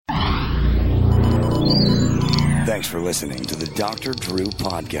Thanks for listening to the Dr. Drew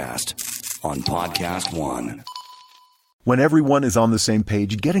Podcast on Podcast One. When everyone is on the same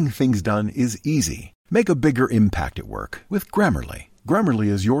page, getting things done is easy. Make a bigger impact at work with Grammarly. Grammarly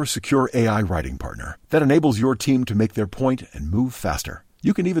is your secure AI writing partner that enables your team to make their point and move faster.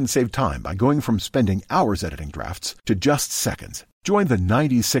 You can even save time by going from spending hours editing drafts to just seconds. Join the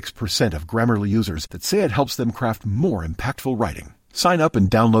 96% of Grammarly users that say it helps them craft more impactful writing. Sign up and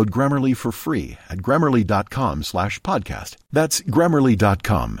download Grammarly for free at Grammarly.com/podcast. That's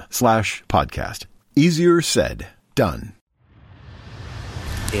Grammarly.com/podcast. Easier said, done.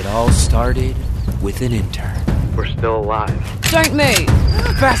 It all started with an intern. We're still alive. Don't move!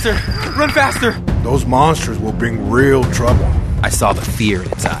 Faster! Run faster! Those monsters will bring real trouble. I saw the fear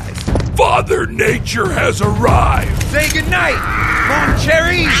in its eyes. Father Nature has arrived! Say goodnight, Long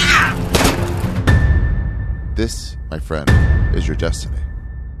Cherry! This, my friend, is your destiny.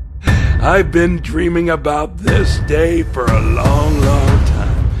 I've been dreaming about this day for a long, long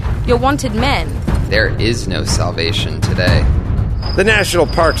time. You're wanted men. There is no salvation today. The National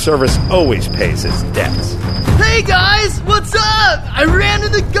Park Service always pays its debts. Hey guys, what's up? I ran to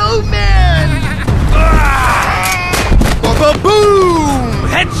the goat man! Boom!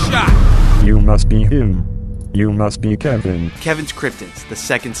 Headshot! You must be him. You must be Kevin. Kevin's Cryptids, the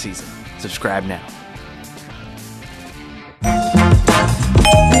second season. Subscribe now.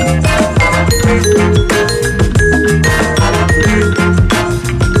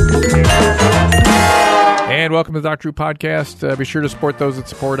 And welcome to the Dr. Drew Podcast. Be sure to support those that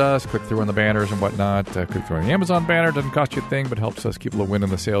support us. Click through on the banners and whatnot. Click through on the Amazon banner. Doesn't cost you a thing, but helps us keep a little wind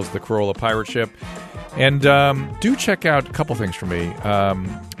in the sails of the Corolla pirate ship. And do check out a couple things for me.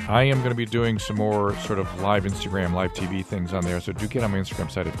 I am going to be doing some more sort of live Instagram, live TV things on there. So do get on my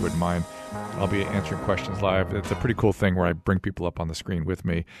Instagram site if you wouldn't mind. I'll be answering questions live. It's a pretty cool thing where I bring people up on the screen with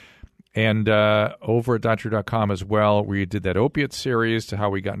me. And over at DrEW18 as well, we did that opiate series to how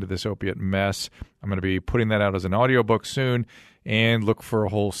we got into this opiate mess. I'm going to be putting that out as an audiobook soon, and look for a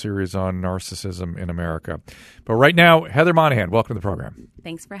whole series on narcissism in America. But right now, Heather Monahan, welcome to the program.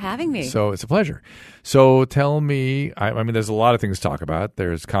 Thanks for having me. So it's a pleasure. So tell me, I mean, there's a lot of things to talk about.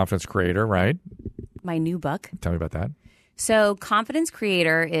 There's Confidence Creator, right? My new book. Tell me about that. So Confidence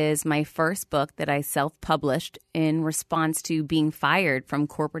Creator is my first book that I self-published in response to being fired from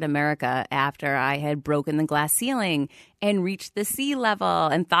corporate America after I had broken the glass ceiling and reached the sea level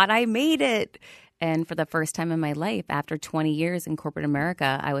and thought I made it. And for the first time in my life, after 20 years in corporate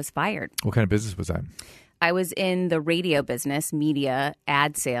America, I was fired. What kind of business was that? I was in the radio business, media,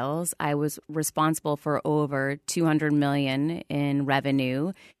 ad sales. I was responsible for over $200 million in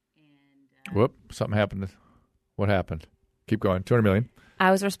revenue. Whoop, something happened. What happened? Keep going. $200 million.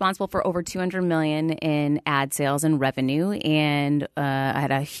 I was responsible for over $200 million in ad sales and revenue, and I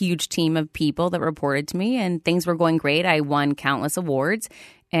had a huge team of people that reported to me, and things were going great. I won countless awards,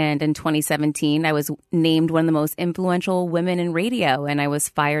 and in 2017, I was named one of the most influential women in radio, and I was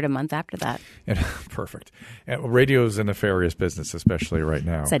fired a month after that. And, perfect. And radio is a nefarious business, especially right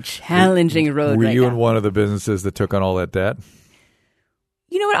now. It's a challenging road Were right you now. in one of the businesses that took on all that debt?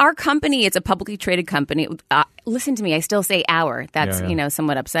 You know what? Our company, it's a publicly traded company. Listen to me. I still say our. That's,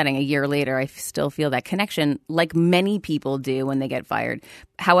 somewhat upsetting. A year later, I still feel that connection like many people do when they get fired.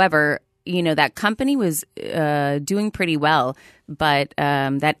 However, that company was doing pretty well, but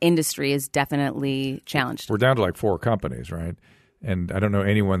that industry is definitely challenged. We're down to like 4 companies, right? And I don't know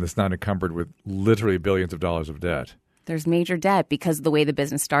anyone that's not encumbered with literally billions of dollars of debt. There's major debt because of the way the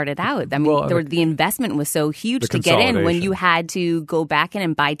business started out. I mean, the investment was so huge to get in when you had to go back in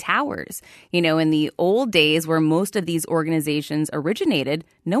and buy towers. In the old days where most of these organizations originated,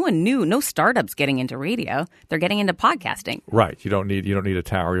 no one knew, no startups getting into radio. They're getting into podcasting. Right. You don't need a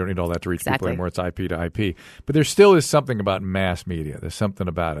tower. You don't need all that to reach people anymore. It's IP to IP. But there still is something about mass media. There's something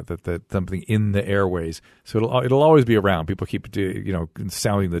about it that something in the airways. So it'll always be around. People keep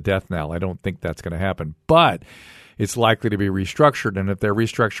sounding the death knell. I don't think that's going to happen. But it's likely to be restructured. And if they're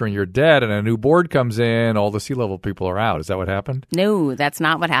restructuring your debt and a new board comes in, all the C-level people are out. Is that what happened? No, that's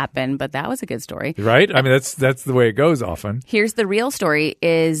not what happened, but that was a good story. Right? I mean, that's the way it goes often. Here's the real story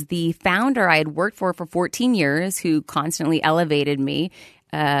is the founder I had worked for 14 years who constantly elevated me,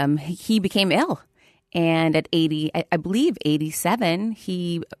 he became ill. And at 87,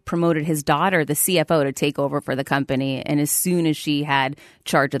 he promoted his daughter, the CFO, to take over for the company. And as soon as she had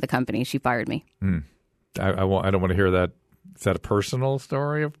charge of the company, she fired me. I don't want to hear that. Is that a personal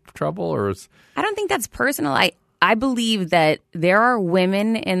story of trouble, or is? I don't think that's personal. I believe that there are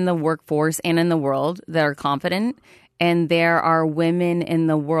women in the workforce and in the world that are confident, and there are women in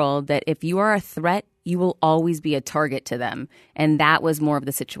the world that if you are a threat, you will always be a target to them. And that was more of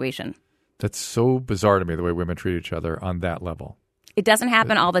the situation. That's so bizarre to me, the way women treat each other on that level. It doesn't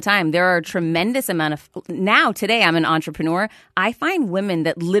happen all the time. There are a tremendous amount of now today I'm an entrepreneur. I find women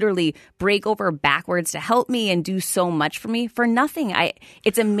that literally break over backwards to help me and do so much for me for nothing.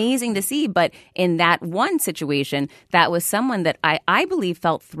 It's amazing to see. But in that one situation, that was someone that I believe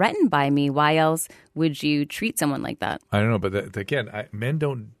felt threatened by me. Why else would you treat someone like that? I don't know. But again, men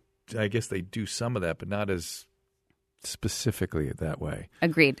don't, I guess they do some of that, but not as specifically that way.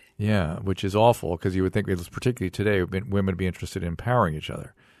 Agreed. Yeah, which is awful because you would think, particularly today, women would be interested in empowering each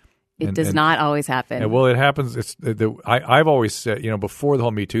other. It does not always happen. Well, it happens. I've always said, before the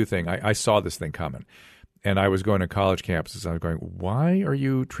whole Me Too thing, I saw this thing coming. And I was going to college campuses. And I was going, why are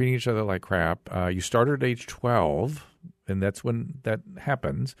you treating each other like crap? You started at age 12, and that's when that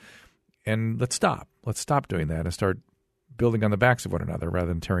happens. And let's stop. Let's stop doing that and start building on the backs of one another rather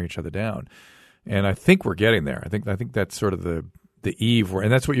than tearing each other down. And I think we're getting there. I think that's sort of the eve,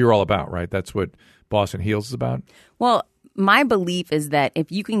 and that's what you're all about, right? That's what Boss and Heels is about. Well, my belief is that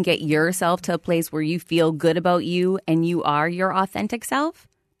if you can get yourself to a place where you feel good about you and you are your authentic self,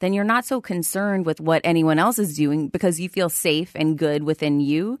 then you're not so concerned with what anyone else is doing because you feel safe and good within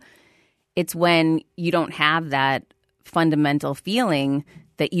you. It's when you don't have that fundamental feeling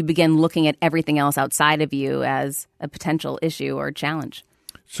that you begin looking at everything else outside of you as a potential issue or challenge.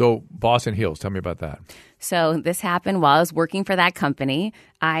 So Boss and Heels, tell me about that. So this happened while I was working for that company.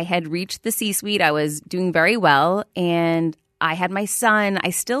 I had reached the C-suite. I was doing very well, and I had my son.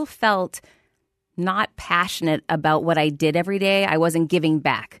 I still felt not passionate about what I did every day. I wasn't giving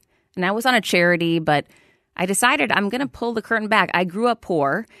back. And I was on a charity, but I decided I'm going to pull the curtain back. I grew up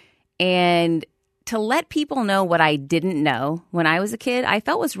poor, and to let people know what I didn't know when I was a kid, I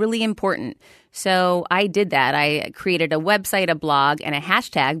felt was really important. So I did that. I created a website, a blog, and a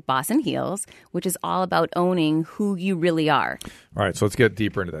hashtag, Boss and Heels, which is all about owning who you really are. All right, so let's get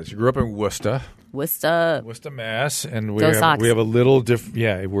deeper into this. You grew up in Worcester, Mass, and we have a little different.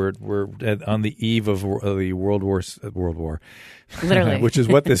 Yeah, we're on the eve of the World War, literally, which is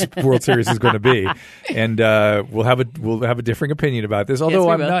what this World Series is going to be, and we'll have a differing opinion about this. Although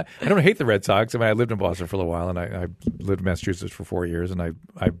I don't hate the Red Sox. I mean, I lived in Boston for a little while, and I lived in Massachusetts for 4 years, and I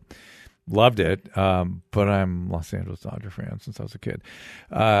loved it, but I'm a Los Angeles Dodger fan since I was a kid.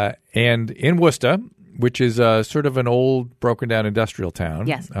 And in Worcester, which is sort of an old, broken-down industrial town.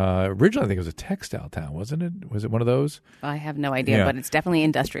 Yes. Originally, I think it was a textile town, wasn't it? Was it one of those? I have no idea, but it's definitely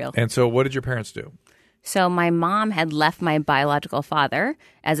industrial. And so what did your parents do? So my mom had left my biological father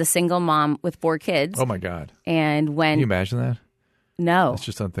as a single mom with 4 kids. Oh, my God. And when... Can you imagine that? No. It's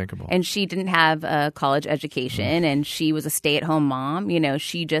just unthinkable. And she didn't have a college education, and she was a stay-at-home mom.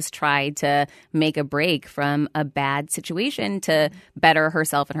 She just tried to make a break from a bad situation to better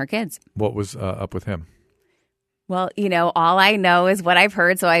herself and her kids. What was up with him? Well, all I know is what I've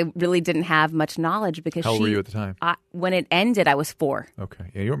heard, so I really didn't have much knowledge because How old were you at the time? When it ended, I was 4. Okay.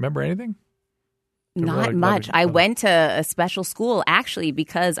 And you don't remember anything? Not much. I went to a special school, actually,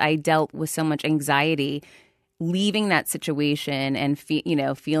 because I dealt with so much anxiety leaving that situation and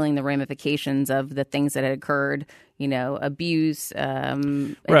feeling the ramifications of the things that had occurred, abuse,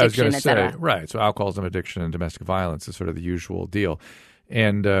 addiction, etc. Right. So alcoholism, addiction, and domestic violence is sort of the usual deal.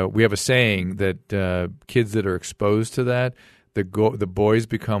 And we have a saying that kids that are exposed to that, the boys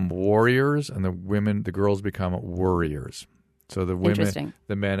become warriors and the girls become worriers. So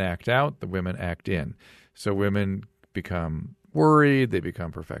the men act out, the women act in. So women become worried, they become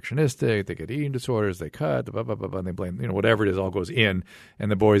perfectionistic, they get eating disorders, they cut, blah, blah, blah, blah, and they blame, whatever it is all goes in,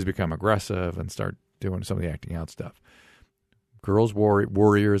 and the boys become aggressive and start doing some of the acting out stuff. Girls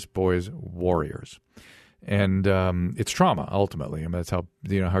warriors, boys warriors. And it's trauma, ultimately. I mean, that's how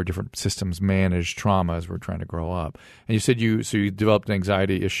how different systems manage trauma as we're trying to grow up. And you said you developed an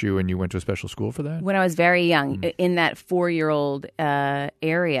anxiety issue and you went to a special school for that? When I was very young, in that 4-year-old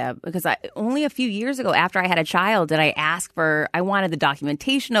area, because only a few years ago after I had a child did I ask I wanted the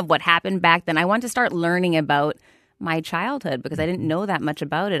documentation of what happened back then. I wanted to start learning about my childhood because I didn't know that much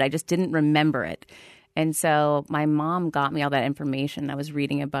about it. I just didn't remember it. And so my mom got me all that information. I was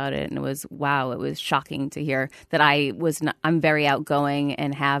reading about it, and it was shocking to hear that I'm very outgoing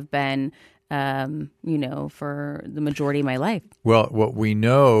and have been, for the majority of my life. Well, what we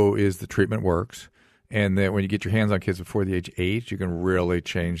know is the treatment works, and that when you get your hands on kids before the age of 8, you can really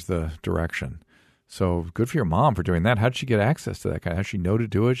change the direction. So good for your mom for doing that. How did she get access to that kind? How did she know to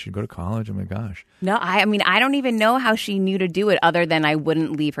do it? She'd go to college? Oh, my gosh. No, I don't even know how she knew to do it other than I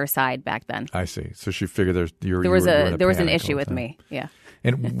wouldn't leave her side back then. I see. So she figured there was an issue with me. Yeah.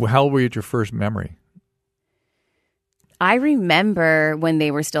 And how old were you at your first memory? I remember when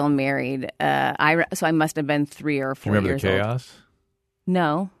they were still married. So I must have been 3 or 4 years old. Remember the chaos?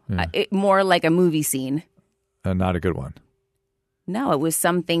 No. more like a movie scene. Not a good one. No, it was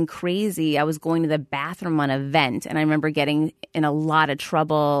something crazy. I was going to the bathroom on a vent, and I remember getting in a lot of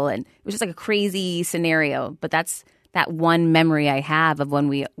trouble, and it was just like a crazy scenario. But that's that one memory I have of when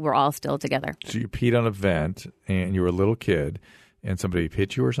we were all still together. So you peed on a vent, and you were a little kid, and somebody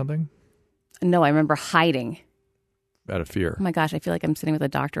hit you or something? No, I remember hiding. Out of fear. Oh my gosh, I feel like I'm sitting with a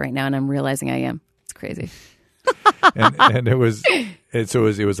doctor right now, and I'm realizing I am. It's crazy. and it was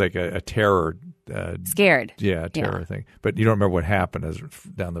like a terror. Scared. Yeah, terror thing. But you don't remember what happened as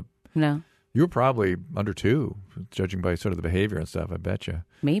down the. No. You were probably under 2, judging by sort of the behavior and stuff. I bet you.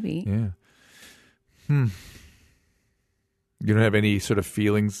 Maybe. Yeah. You don't have any sort of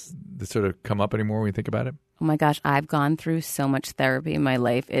feelings that sort of come up anymore when you think about it? Oh my gosh, I've gone through so much therapy in my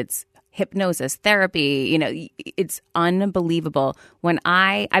life. It's hypnosis, therapy, it's unbelievable. When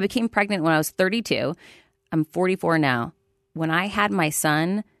I became pregnant when I was 32. I'm 44 now. When I had my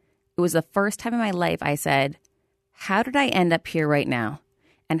son, it was the first time in my life I said, how did I end up here right now?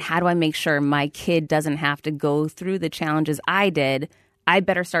 And how do I make sure my kid doesn't have to go through the challenges I did? I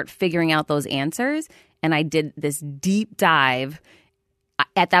better start figuring out those answers. And I did this deep dive.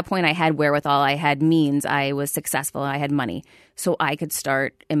 At that point, I had wherewithal. I had means. I was successful. I had money. So I could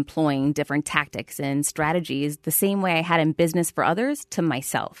start employing different tactics and strategies the same way I had in business for others to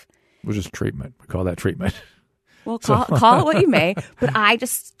myself. Which is treatment. We call that treatment. Well, call it what you may. But I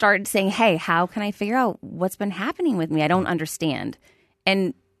just started saying, hey, how can I figure out what's been happening with me? I don't understand.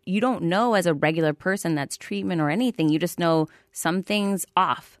 And you don't know as a regular person that's treatment or anything. You just know something's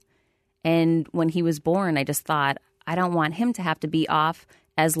off. And when he was born, I just thought, I don't want him to have to be off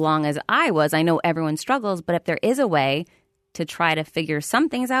as long as I was. I know everyone struggles, but if there is a way to try to figure some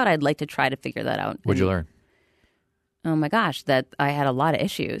things out, I'd like to try to figure that out. What'd you learn? Oh my gosh, that I had a lot of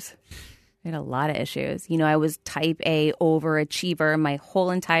issues. I was type A overachiever my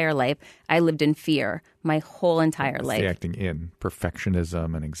whole entire life. I lived in fear my whole entire life. Acting in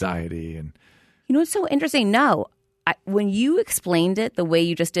perfectionism and anxiety. And it's so interesting. No, when you explained it the way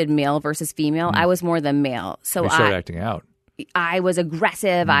you just did male versus female, I was more the male. So you started acting out. I was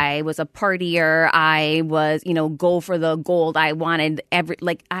aggressive. I was a partier. I was, go for the gold. I wanted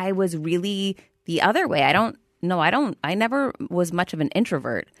I was really the other way. I never was much of an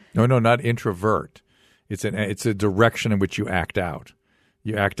introvert. No, not introvert. It's a direction in which you act out.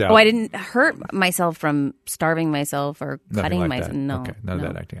 You act out. Oh, I didn't hurt myself from starving myself or cutting myself. No. Okay, none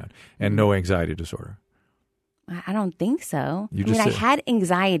of that acting out. And no anxiety disorder. I don't think so. I had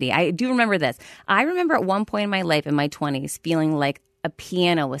anxiety. I do remember this. I remember at one point in my life, in my 20s, feeling like a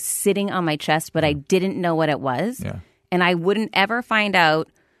piano was sitting on my chest, but I didn't know what it was. Yeah. And I wouldn't ever find out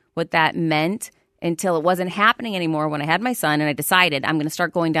what that meant until it wasn't happening anymore when I had my son, and I decided I'm going to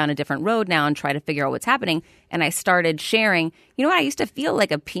start going down a different road now and try to figure out what's happening. And I started sharing, I used to feel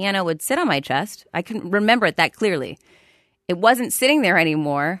like a piano would sit on my chest. I can remember it that clearly. It wasn't sitting there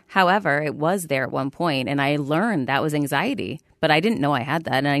anymore. However, it was there at one point, and I learned that was anxiety. But I didn't know I had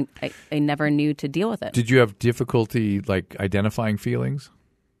that, and I never knew to deal with it. Did you have difficulty, identifying feelings?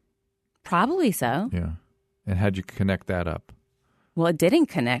 Probably so. Yeah. And how'd you connect that up? Well, it didn't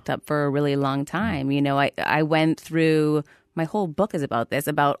connect up for a really long time. I went through, my whole book is about this,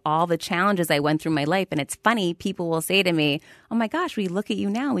 about all the challenges I went through my life. And it's funny, people will say to me, oh my gosh, we look at you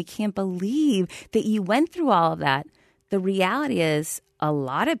now. We can't believe that you went through all of that. The reality is a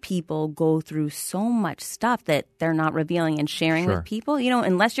lot of people go through so much stuff that they're not revealing and sharing with people.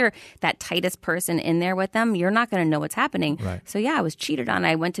 Unless you're that tightest person in there with them, you're not going to know what's happening. Right. So yeah, I was cheated on.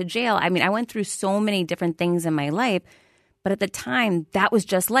 I went to jail. I went through so many different things in my life. But at the time, that was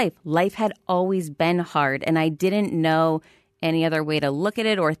just life. Life had always been hard, and I didn't know any other way to look at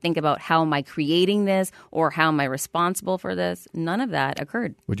it or think about how am I creating this or how am I responsible for this. None of that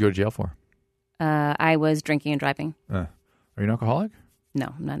occurred. What'd you go to jail for? I was drinking and driving. Are you an alcoholic?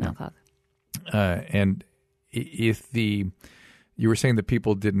 No, I'm not an alcoholic. And if you were saying that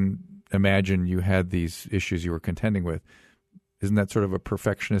people didn't imagine you had these issues you were contending with, isn't that sort of a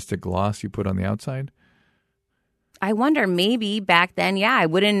perfectionistic gloss you put on the outside? I wonder, maybe back then, I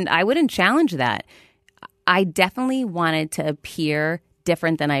wouldn't challenge that. I definitely wanted to appear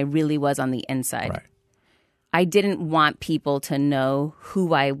different than I really was on the inside. Right. I didn't want people to know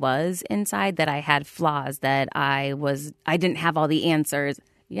who I was inside, that I had flaws, that I didn't have all the answers.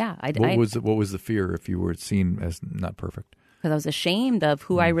 Yeah. What was the fear if you were seen as not perfect? Because I was ashamed of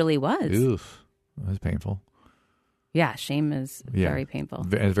who I really was. Oof. That was painful. Yeah, shame is very painful.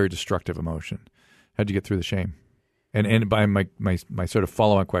 And a very destructive emotion. How'd you get through the shame? And by my sort of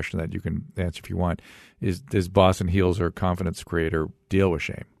follow-on question that you can answer if you want is, does Boss and Heels or Confidence Creator deal with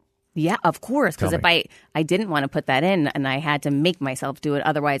shame? Yeah, of course. Because if I didn't want to put that in and I had to make myself do it,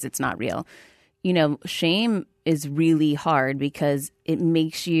 otherwise it's not real. Shame is really hard because it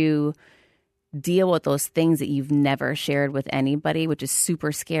makes you deal with those things that you've never shared with anybody, which is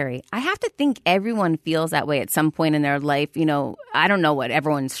super scary. I have to think everyone feels that way at some point in their life. I don't know what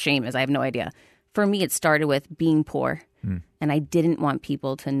everyone's shame is. I have no idea. For me, it started with being poor. And I didn't want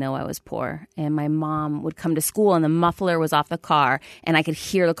people to know I was poor. And my mom would come to school and the muffler was off the car and I could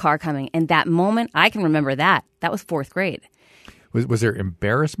hear the car coming. And that moment, I can remember that. That was 4th grade. Was there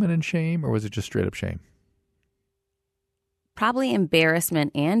embarrassment and shame, or was it just straight up shame? Probably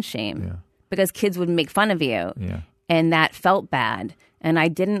embarrassment and shame because kids would make fun of you. Yeah. And that felt bad. And I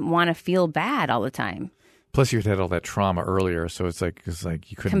didn't want to feel bad all the time. Plus, you had all that trauma earlier, so it's like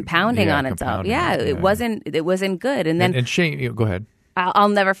you couldn't compounding on itself. It wasn't good. And then and shame. Go ahead. I'll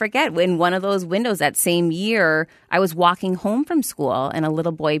never forget in one of those windows that same year, I was walking home from school and a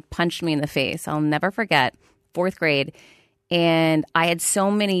little boy punched me in the face. I'll never forget. 4th grade. And I had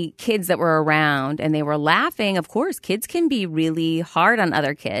so many kids that were around and they were laughing. Of course, kids can be really hard on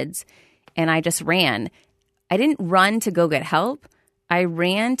other kids. And I just ran. I didn't run to go get help. I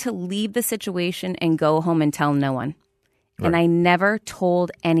ran to leave the situation and go home and tell no one. Right. And I never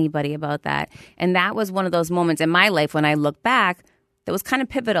told anybody about that. And that was one of those moments in my life when I look back that was kind of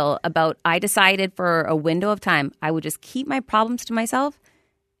pivotal about I decided for a window of time I would just keep my problems to myself.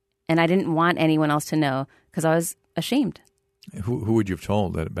 And I didn't want anyone else to know because I was ashamed. Who would you have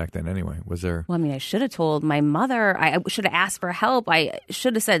told that back then anyway? Was there? Well, I should have told my mother. I should have asked for help. I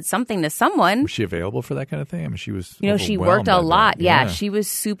should have said something to someone. Was she available for that kind of thing? She was. She worked a lot. Yeah, she was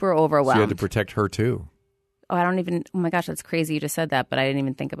super overwhelmed. So you had to protect her too. Oh my gosh, that's crazy. You just said that, but I didn't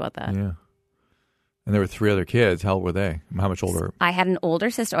even think about that. Yeah. And there were 3 other kids. How old were they? How much older? I had an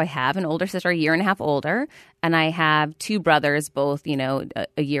older sister. I have an older sister, a year and a half older, and I have 2 brothers, both a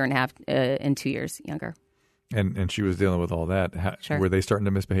year and a half and 2 years younger. And she was dealing with all that. Sure. Were they starting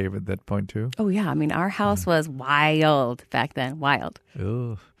to misbehave at that point too? Oh, yeah. Our house was wild back then. Wild.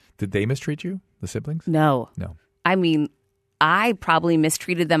 Ugh. Did they mistreat you, the siblings? No. I probably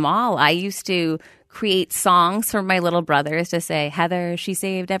mistreated them all. I used to create songs for my little brothers to say, Heather, she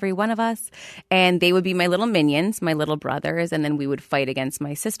saved every one of us. And they would be my little minions, my little brothers. And then we would fight against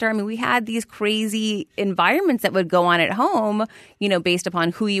my sister. We had these crazy environments that would go on at home, based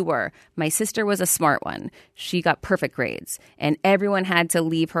upon who you were. My sister was a smart one. She got perfect grades. And everyone had to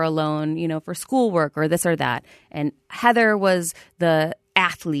leave her alone, for schoolwork or this or that. And Heather was the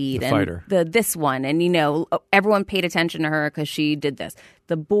athlete and this one. And, everyone paid attention to her because she did this.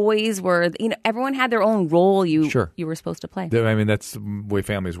 The boys were, everyone had their own role you were supposed to play. That's the way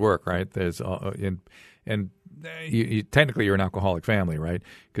families work, right? There's you technically you're an alcoholic family, right?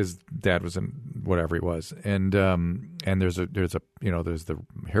 Because dad was in whatever he was, and there's the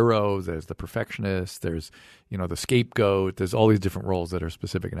heroes, there's the perfectionist, there's the scapegoat. There's all these different roles that are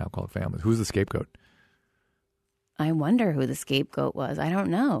specific in alcoholic families. Who's the scapegoat? I wonder who the scapegoat was. I don't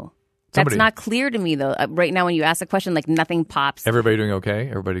know. That's not clear to me, though. Right now, when you ask the question, nothing pops. Everybody doing okay?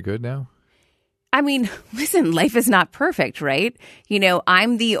 Everybody good now? Listen, life is not perfect, right?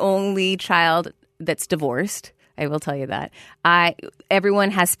 I'm the only child that's divorced. I will tell you that.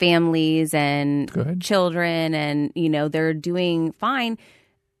 Everyone has families and children, and, they're doing fine.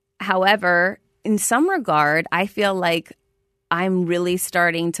 However, in some regard, I feel like I'm really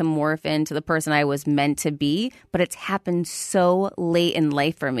starting to morph into the person I was meant to be, but it's happened so late in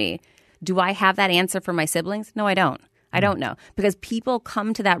life for me. Do I have that answer for my siblings? No, I don't. I don't know, because people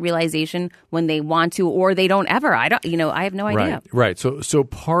come to that realization when they want to, or they don't ever. I have no idea. Right. So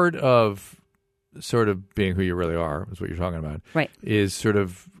part of sort of being who you really are is what you're talking about. Right. Is sort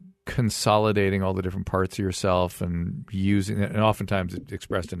of consolidating all the different parts of yourself and using it, and oftentimes it's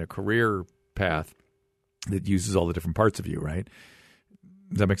expressed in a career path that uses all the different parts of you, right?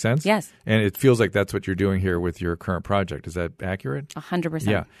 Does that make sense? Yes. And it feels like that's what you're doing here with your current project. Is that accurate? 100%.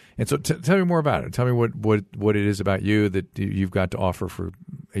 Yeah. And so tell me more about it. Tell me what it is about you that you've got to offer for,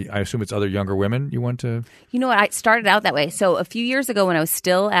 I assume it's other younger women you want to? You know what? I started out that way. So a few years ago when I was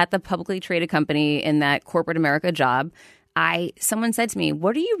still at the publicly traded company in that corporate America job, someone said to me,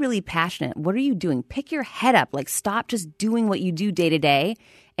 what are you really passionate? What are you doing? Pick your head up. Stop just doing what you do day to day.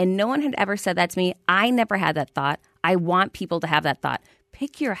 And no one had ever said that to me. I never had that thought. I want people to have that thought.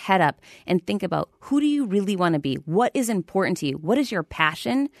 Pick your head up and think about, who do you really want to be? What is important to you? What is your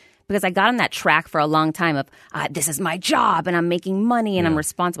passion? Because I got on that track for a long time of, this is my job and I'm making money and I'm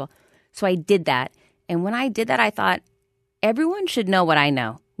responsible. So I did that. And when I did that, I thought, everyone should know what I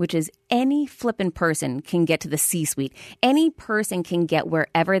know, which is any flippin' person can get to the C-suite. Any person can get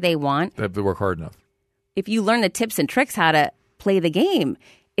wherever they want. They have to work hard enough. If you learn the tips and tricks how to play the game.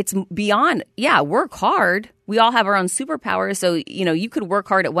 it's beyond, work hard. We all have our own superpowers. So, you could work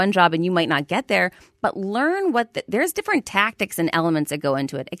hard at one job and you might not get there, but learn there's different tactics and elements that go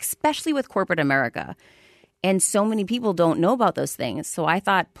into it, especially with corporate America. And so many people don't know about those things. So I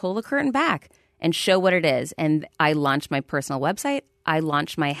thought, pull the curtain back and show what it is. And I launched my personal website. I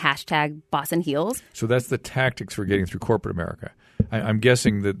launched my hashtag Boss and Heels. So that's the tactics for getting through corporate America. I'm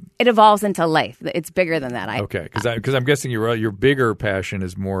guessing that it evolves into life. It's bigger than that. Okay, because I'm guessing your bigger passion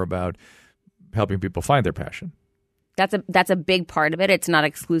is more about helping people find their passion. That's a big part of it. It's not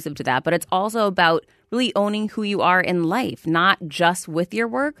exclusive to that, but it's also about really owning who you are in life, not just with your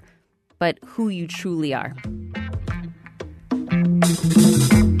work, but who you truly are.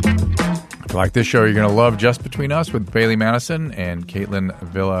 If you like this show, you're going to love Just Between Us with Bailey Madison and Caitlin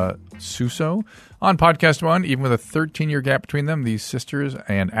Villa-Suso. On Podcast One, even with a 13-year gap between them, these sisters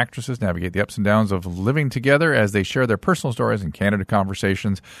and actresses navigate the ups and downs of living together as they share their personal stories and candid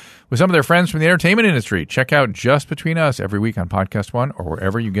conversations with some of their friends from the entertainment industry. Check out Just Between Us every week on Podcast One or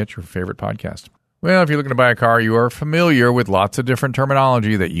wherever you get your favorite podcast. Well, if you're looking to buy a car, you are familiar with lots of different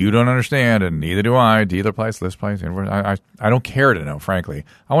terminology that you don't understand, and neither do I. Dealer price, list price. I don't care to know, frankly.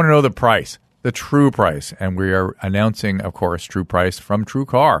 I want to know the price, the true price. And we are announcing, of course, True Price from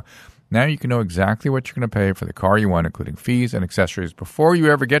TrueCar. Now you can know exactly what you're going to pay for the car you want, including fees and accessories, before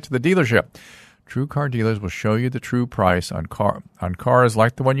you ever get to the dealership. TrueCar dealers will show you the true price on cars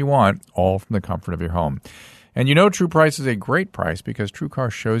like the one you want, all from the comfort of your home. And True Price is a great price because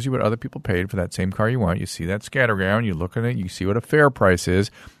TrueCar shows you what other people paid for that same car you want. You see that scatterground, you look at it, you see what a fair price is,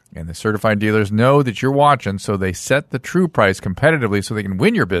 and the certified dealers know that you're watching, so they set the true price competitively so they can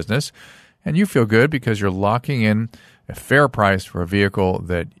win your business. And you feel good because you're locking in a fair price for a vehicle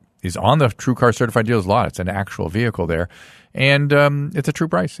that is on the TrueCar certified dealers lot. It's an actual vehicle there. And it's a true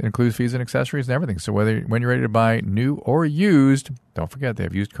price. It includes fees and accessories and everything. So when you're ready to buy new or used, don't forget they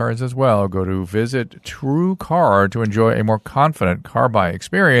have used cars as well. Go to visit TrueCar to enjoy a more confident car buy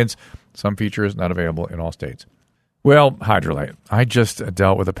experience. Some features not available in all states. Well, Hydralyte. I just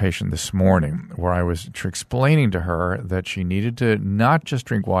dealt with a patient this morning where I was explaining to her that she needed to not just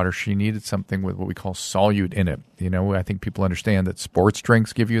drink water, she needed something with what we call solute in it. I think people understand that sports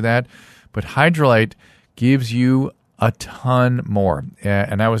drinks give you that, but Hydralyte gives you a ton more.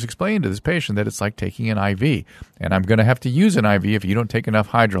 And I was explaining to this patient that it's like taking an IV, and I'm going to have to use an IV if you don't take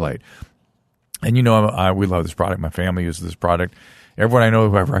enough Hydralyte. And we love this product. My family uses this product. Everyone I know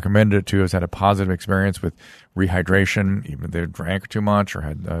who I've recommended it to has had a positive experience with rehydration, even if they drank too much or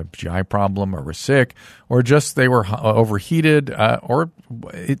had a GI problem or were sick or just they were overheated or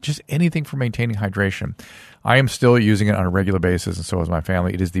just anything for maintaining hydration. I am still using it on a regular basis, and so is my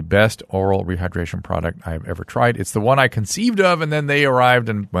family. It is the best oral rehydration product I've ever tried. It's the one I conceived of, and then they arrived,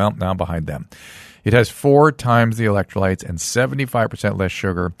 and, well, now I'm behind them. It has 4 times the electrolytes and 75% less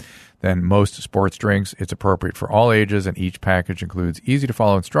sugar than most sports drinks. It's appropriate for all ages, and each package includes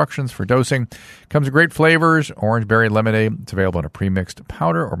easy-to-follow instructions for dosing. Comes with great flavors, orange berry lemonade. It's available in a pre-mixed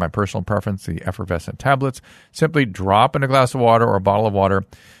powder, or my personal preference, the effervescent tablets. Simply drop in a glass of water or a bottle of water.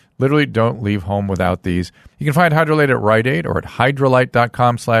 Literally don't leave home without these. You can find Hydralyte at Rite Aid or at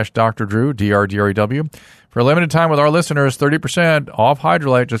Hydralyte.com/Dr. Drew, DREW. For a limited time with our listeners, 30% off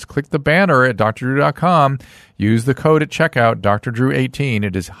Hydralyte. Just click the banner at drdrew.com. Use the code at checkout, DRDrew18.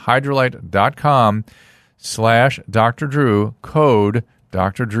 It is Hydralyte.com/Dr. Drew, code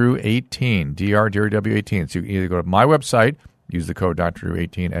DRDrew18, DRDREW18. So you can either go to my website, use the code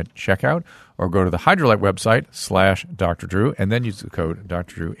DRDrew18 at checkout, or go to the Hydralyte website /Dr. Drew, and then use the code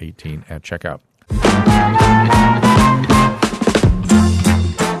DRDrew18 at checkout.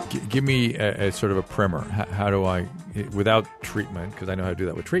 Give me a sort of a primer. How do I, without treatment, because I know how to do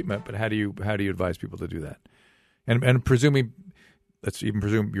that with treatment, but how do you advise people to do that? And presuming, let's even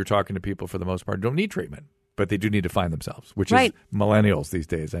presume you're talking to people for the most part who don't need treatment, but they do need to find themselves, which is millennials these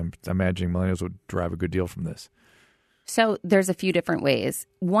days. I'm imagining millennials would derive a good deal from this. So there's a few different ways.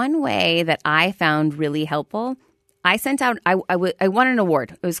 One way that I found really helpful, I sent out, I won an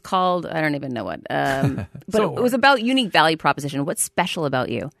award. It was called, I don't even know what, but it was about unique value proposition. What's special about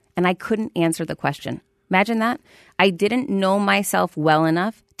you? And I couldn't answer the question. Imagine that. I didn't know myself well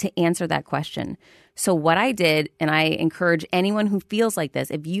enough to answer that question. So what I did, and I encourage anyone who feels like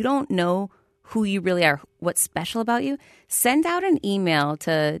this, if you don't know who you really are, what's special about you, send out an email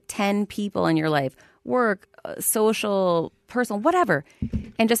to 10 people in your life, work, social, personal, whatever,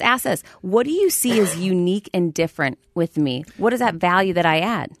 and just ask this: what do you see as unique and different with me? What is that value that I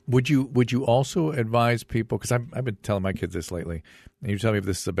add? Would you also advise people, because I've been telling my kids this lately, and you tell me if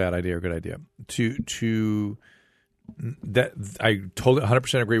this is a bad idea or a good idea, to that I totally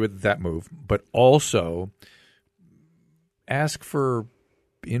 100% agree with that move, but also ask for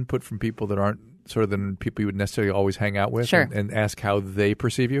input from people that aren't sort of the people you would necessarily always hang out with? Sure. And ask how they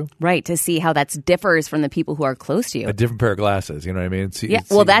perceive you? Right, to see how that differs from the people who are close to you. A different pair of glasses, you know what I mean?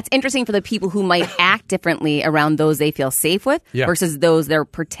 Well, that's interesting for the people who might act differently around those they feel safe with versus those they're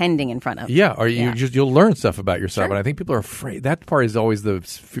pretending in front of. Yeah, or you'll learn stuff about yourself. Sure. And I think people are afraid. That part is always the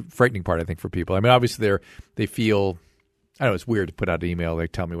frightening part, I think, for people. I mean, obviously they feel... I know it's weird to put out an email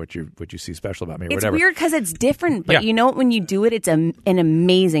like tell me what you see special about me or whatever. It's weird because it's different, but you know what? When you do it, it's an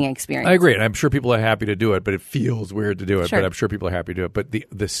amazing experience. I agree. And I'm sure people are happy to do it, but it feels weird to do it. Sure. But I'm sure people are happy to do it. But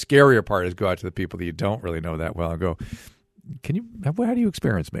the scarier part is go out to the people that you don't really know that well and go, how do you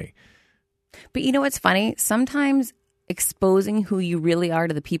experience me? But you know what's funny? Sometimes exposing who you really are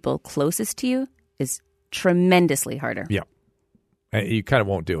to the people closest to you is tremendously harder. Yeah. And you kind of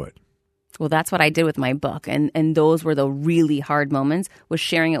won't do it. Well, that's what I did with my book. And those were the really hard moments, was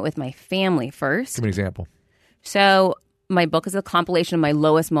sharing it with my family first. Give me an example. So my book is a compilation of my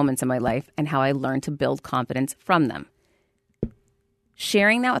lowest moments in my life and how I learned to build confidence from them.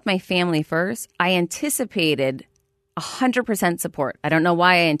 Sharing that with my family first, I anticipated 100% support. I don't know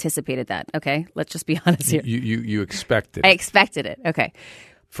why I anticipated that. Okay, let's just be honest here. You expected it. I expected it. Okay.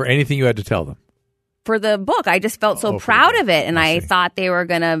 For anything you had to tell them. For the book, I just felt so proud of it. And I thought they were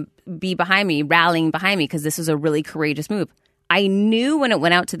going to be behind me, rallying behind me, because this was a really courageous move. I knew when it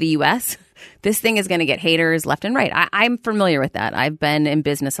went out to the U.S., this thing is going to get haters left and right. I'm familiar with that. I've been in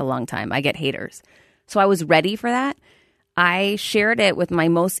business a long time. I get haters. So I was ready for that. I shared it with my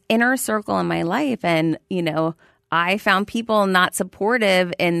most inner circle in my life. And, I found people not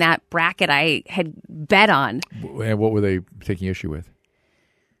supportive in that bracket I had bet on. And what were they taking issue with?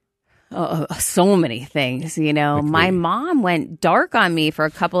 So many things, My mom went dark on me for a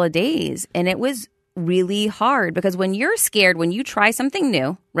couple of days, and it was really hard because when you're scared, when you try something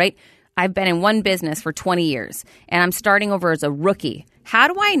new, right? I've been in one business for 20 years, and I'm starting over as a rookie. How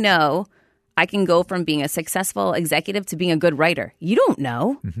do I know I can go from being a successful executive to being a good writer? You don't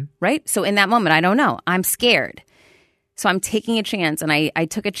know, right? So in that moment, I don't know. I'm scared. So I'm taking a chance, and I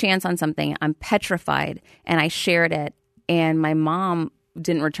took a chance on something. I'm petrified, and I shared it, and my mom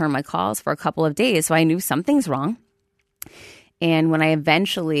didn't return my calls for a couple of days, so I knew something's wrong. And when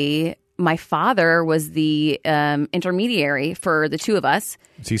my father was the intermediary for the two of us.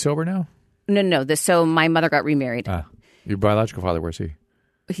 Is he sober now? No. So my mother got remarried. Your biological father, where's he?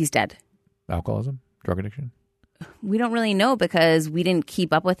 He's dead. Alcoholism? Drug addiction? We don't really know because we didn't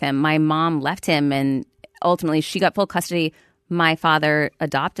keep up with him. My mom left him, and ultimately she got full custody. My father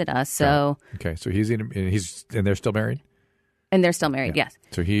adopted us. So okay, so and they're still married? And they're still married, yes.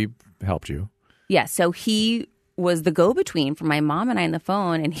 So he helped you. Yeah, so he was the go-between for my mom and I on the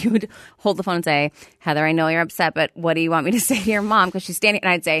phone, and he would hold the phone and say, Heather, I know you're upset, but what do you want me to say to your mom? Because she's standing, and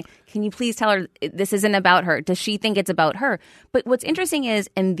I'd say, can you please tell her this isn't about her? Does she think it's about her? But what's interesting is,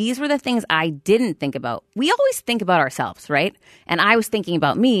 and these were the things I didn't think about. We always think about ourselves, right? And I was thinking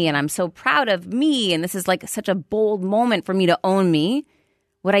about me, and I'm so proud of me, and this is like such a bold moment for me to own me.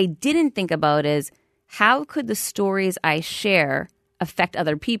 What I didn't think about is, how could the stories I share affect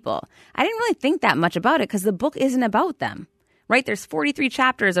other people? I didn't really think that much about it because the book isn't about them, right? There's 43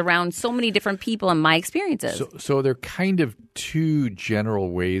 chapters around so many different people and my experiences. So there are kind of two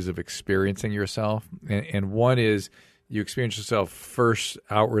general ways of experiencing yourself. And one is you experience yourself first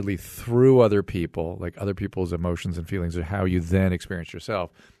outwardly through other people, like other people's emotions and feelings, or how you then experience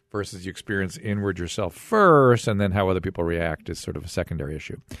yourself, versus you experience inward yourself first, and then how other people react is sort of a secondary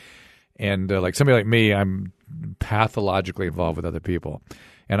issue. And like somebody like me, I'm pathologically involved with other people.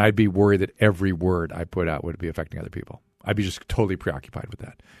 And I'd be worried that every word I put out would be affecting other people. I'd be just totally preoccupied with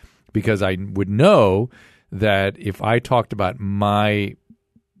that. Because I would know that if I talked about my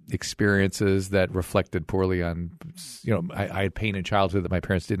experiences that reflected poorly on, I had pain in childhood that my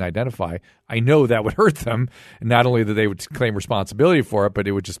parents didn't identify, I know that would hurt them. And not only that they would claim responsibility for it, but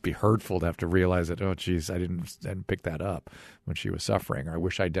it would just be hurtful to have to realize that, oh, geez, I didn't pick that up when she was suffering. Or I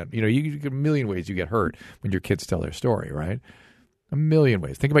wish I'd done. You get a million ways you get hurt when your kids tell their story, right? A million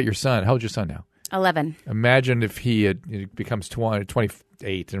ways. Think about your son. How old's your son now? 11. Imagine if he becomes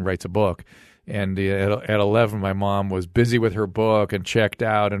 28 and writes a book. And at 11, my mom was busy with her book and checked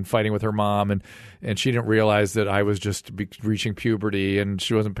out and fighting with her mom. And she didn't realize that I was just reaching puberty and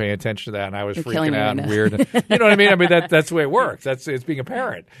she wasn't paying attention to that. And I was freaking out and weird. You know what I mean? I mean, that's the way it works. It's being a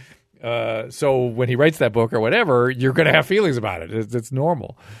parent. So when he writes that book or whatever, you're going to have feelings about it. It's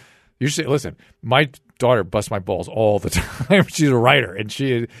normal. You should say, listen, my daughter busts my balls all the time. She's a writer, and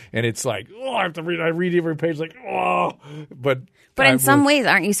it's like, oh, I have to read. I read every page, like, oh, but in some ways,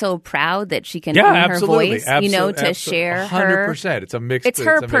 aren't you so proud that she can own her voice? To share 100%. It's a mix. It's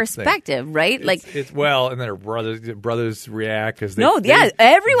her perspective, right? It's and then her brothers react because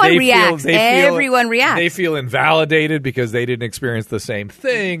everyone reacts. Everyone reacts. They feel invalidated because they didn't experience the same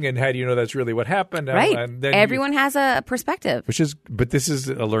thing, and how do you know that's really what happened? Right. And then everyone has a perspective, but this is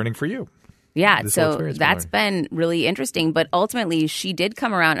a learning for you. Yeah, so that's been really interesting. But ultimately, she did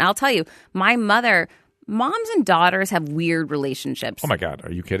come around. And I'll tell you, moms and daughters have weird relationships. Oh, my God.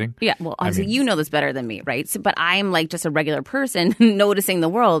 Are you kidding? Yeah, well, obviously, you know this better than me, right? But I'm like just a regular person noticing the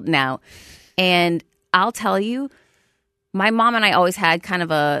world now. And I'll tell you, my mom and I always had kind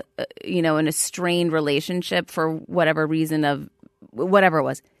of an estranged relationship for whatever reason of whatever it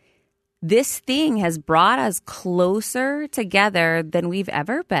was. This thing has brought us closer together than we've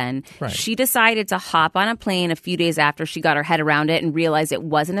ever been. Right. She decided to hop on a plane a few days after she got her head around it and realized it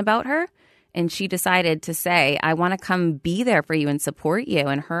wasn't about her. And she decided to say, I want to come be there for you and support you.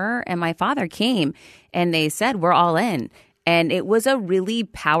 And her and my father came and they said, we're all in. And it was a really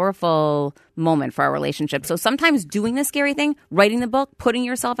powerful moment for our relationship. So sometimes doing the scary thing, writing the book, putting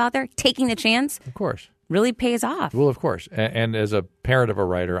yourself out there, taking the chance. Of course. Really pays off. Well, of course. And as a parent of a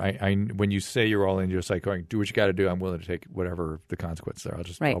writer, I when you say you're all in, you're just like going, do what you got to do. I'm willing to take whatever the consequences are.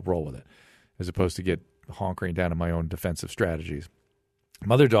 I'll roll with it, as opposed to get honkering down on my own defensive strategies.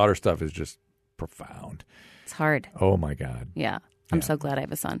 Mother-daughter stuff is just profound. It's hard. Oh my God. Yeah. I'm so glad I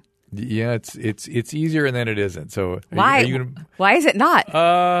have a son. Yeah, it's easier and then it isn't. So why? Why is it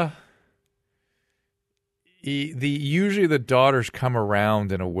not? Usually the daughters come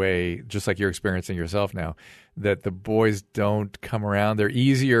around in a way, just like you're experiencing yourself now, that the boys don't come around. They're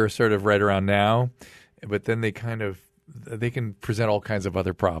easier sort of right around now, but then they can present all kinds of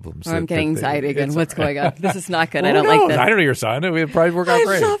other problems. I'm getting anxiety again. What's going on? This is not good. I don't like this. I don't know your son. It would probably work out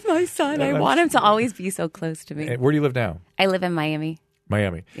great. I love my son. I want him to always be so close to me. Where do you live now? I live in Miami.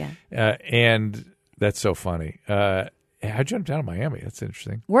 Yeah. And that's so funny. How'd you end up down in Miami? That's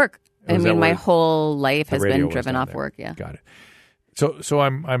interesting. Work. I mean, my whole life has been driven off work. Yeah. Got it. So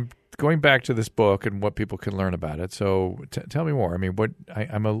I'm going back to this book and what people can learn about it. So tell me more. I mean,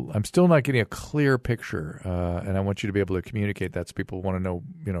 I'm still not getting a clear picture, and I want you to be able to communicate that so people want to know,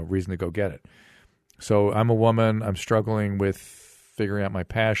 reason to go get it. So I'm a woman. I'm struggling with figuring out my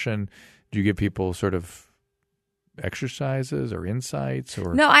passion. Do you give people sort of exercises or insights?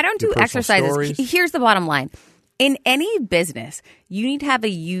 Or no, I don't do exercises. Stories? Here's the bottom line. In any business, you need to have a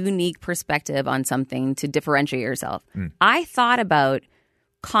unique perspective on something to differentiate yourself. I thought about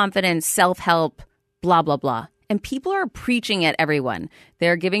confidence, self-help, blah, blah, blah. And people are preaching at everyone.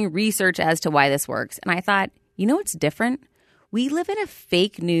 They're giving research as to why this works. And I thought, what's different? We live in a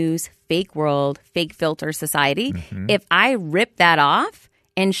fake news, fake world, fake filter society. Mm-hmm. If I rip that off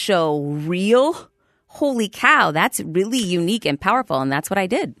and show real, holy cow, that's really unique and powerful. And that's what I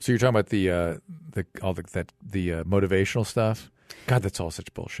did. So you're talking about the motivational stuff? God, that's all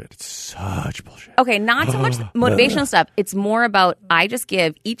such bullshit. It's such bullshit. Okay, not so much motivational stuff. It's more about I just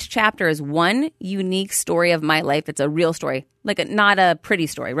give each chapter is one unique story of my life. It's a real story, not a pretty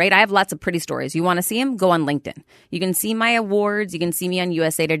story, right? I have lots of pretty stories. You want to see them? Go on LinkedIn. You can see my awards. You can see me on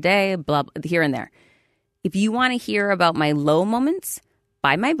USA Today, blah, blah, here and there. If you want to hear about my low moments,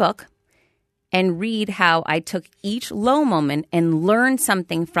 buy my book and read how I took each low moment and learned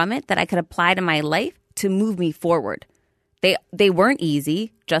something from it that I could apply to my life to move me forward. They weren't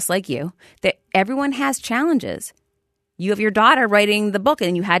easy, just like you. Everyone has challenges. You have your daughter writing the book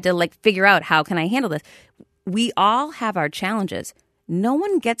and you had to figure out how can I handle this. We all have our challenges. No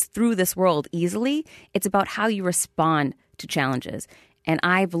one gets through this world easily. It's about how you respond to challenges. And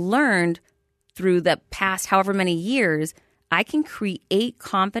I've learned through the past however many years, I can create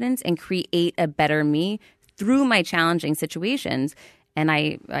confidence and create a better me through my challenging situations. And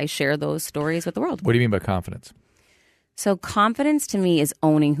I share those stories with the world. What do you mean by confidence? So confidence to me is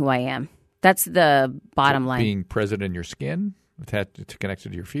owning who I am. That's the bottom line. Being present in your skin, connected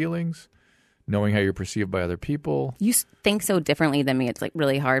to your feelings, knowing how you're perceived by other people. You think so differently than me. It's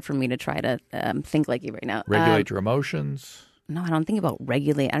really hard for me to try to think like you right now. Regulate your emotions. No, I don't think about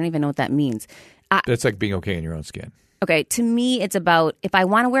regulate. I don't even know what that means. That's like being okay in your own skin. Okay, to me, it's about if I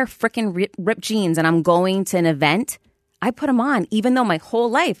want to wear frickin' ripped jeans and I'm going to an event, I put them on, even though my whole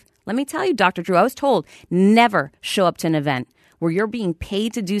life, let me tell you, Dr. Drew, I was told never show up to an event where you're being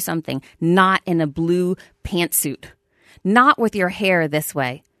paid to do something, not in a blue pantsuit, not with your hair this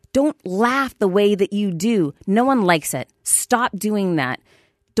way. Don't laugh the way that you do. No one likes it. Stop doing that.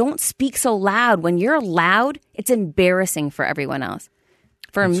 Don't speak so loud. When you're loud, it's embarrassing for everyone else.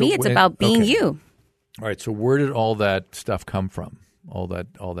 For me, it's about being you. All right. So where did all that stuff come from? All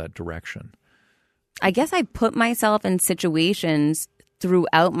that direction? I guess I put myself in situations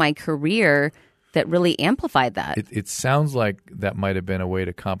throughout my career that really amplified that. It sounds like that might have been a way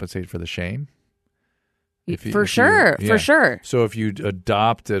to compensate for the shame. For sure. So if you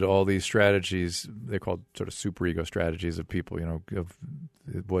adopted all these strategies, they're called sort of superego strategies of people, of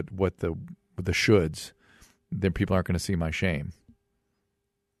what the shoulds, then people aren't going to see my shame.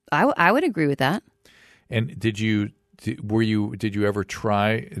 I would agree with that. And did you ever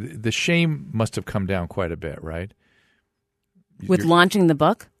try? The shame must have come down quite a bit, right? With launching the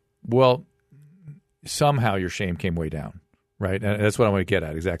book? Well, somehow your shame came way down, right? And that's what I want to get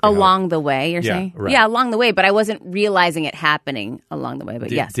at exactly. Along the way, you're saying? Right. Yeah, along the way, but I wasn't realizing it happening along the way. But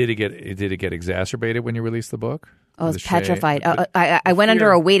yes. Did it get exacerbated when you released the book? I was petrified. I went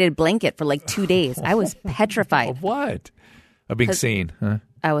under a weighted blanket for like 2 days. I was petrified. Of what? Of being seen, huh?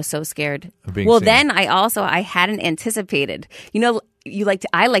 I was so scared. Of being seen. Then I hadn't anticipated.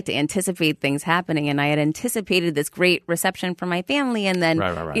 I like to anticipate things happening, and I had anticipated this great reception from my family, and then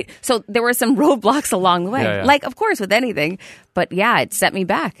right. So there were some roadblocks along the way, Yeah. like of course with anything. But yeah, it set me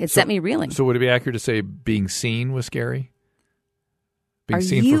back. It set me reeling. So would it be accurate to say being seen was scary? Being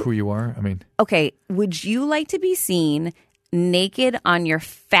seen for who you are? I mean, okay. Would you like to be seen naked on your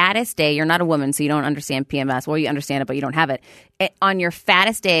fattest day? You're not a woman, so you don't understand PMS. Well, you understand it, but you don't have it. On your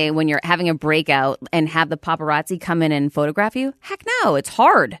fattest day when you're having a breakout and have the paparazzi come in and photograph you? Heck no, it's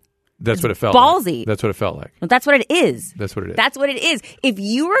hard. That's what it felt ballsy. Like. That's what it felt like. Well, that's what it is. That's what it is. That's what it is. If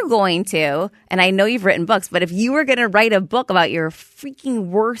you were going to, and I know you've written books, but if you were going to write a book about your freaking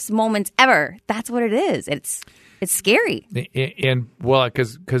worst moments ever, that's what it is. It's scary. And well,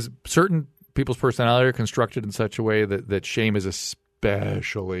 because certain people's personality are constructed in such a way that shame is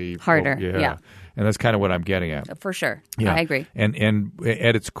especially harder. Yeah. And that's kind of what I'm getting at. For sure. Yeah. I agree. And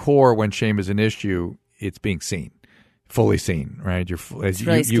at its core, when shame is an issue, it's being seen, fully seen, right? It's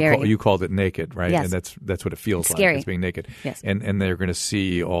really scary. You called it naked, right? Yes. And that's what it feels like. Scary. It's being naked. Yes. And they're going to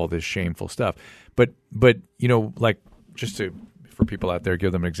see all this shameful stuff. But like just for people out there,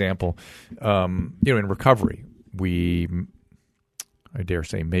 give them an example. In recovery, I dare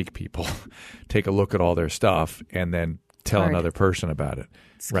say, make people take a look at all their stuff and then tell another person about it,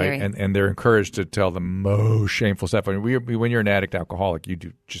 Scary. right? And they're encouraged to tell the most shameful stuff. I mean, when you're an addict alcoholic, you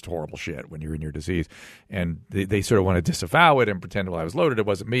do just horrible shit when you're in your disease, and they sort of want to disavow it and pretend, well, I was loaded, it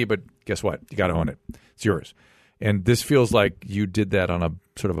wasn't me, but guess what? You got to own it. It's yours. And this feels like you did that on a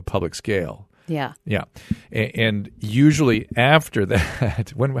sort of a public scale. Yeah. Yeah. And usually after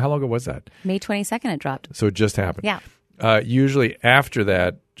that, how long ago was that? May 22nd it dropped. So it just happened. Yeah. Usually after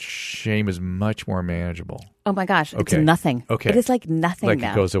that, shame is much more manageable. Oh my gosh, Okay. It's nothing. Okay. It is like nothing Like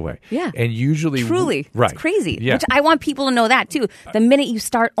now. it goes away. Yeah. And usually... Truly. Right. It's crazy. Yeah. Which I want people to know that too. The minute you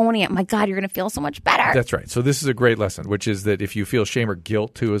start owning it, my God, you're going to feel so much better. That's right. So this is a great lesson, which is that if you feel shame or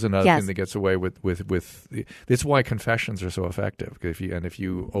guilt too is another thing that gets away with this is why confessions are so effective. If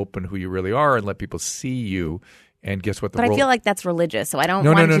you open who you really are and let people see you. And guess what? But I feel like that's religious, so I don't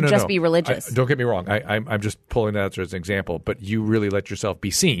want it to just be religious. Don't get me wrong. I'm just pulling that as an example. But you really let yourself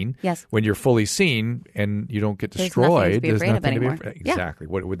be seen. Yes. When you're fully seen and you don't get destroyed, there's nothing to be afraid of anymore. Exactly.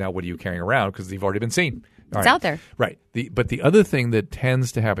 Yeah. What are you carrying around? Because you've already been seen. It's out there. Right. But the other thing that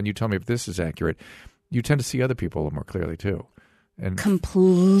tends to happen, you tell me if this is accurate, you tend to see other people a little more clearly too. And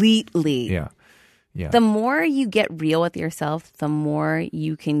completely. Yeah. Yeah. The more you get real with yourself, the more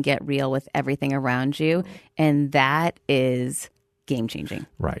you can get real with everything around you. And that is game-changing.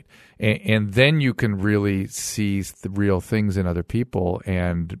 Right. And then you can really see the real things in other people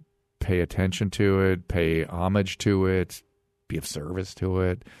and pay attention to it, pay homage to it, be of service to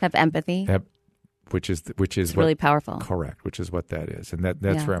it. Have empathy. Which is it's really powerful. Correct, which is what that is. And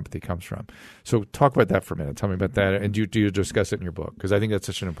that's where empathy comes from. So talk about that for a minute. Tell me about that. And do you discuss it in your book? Because I think that's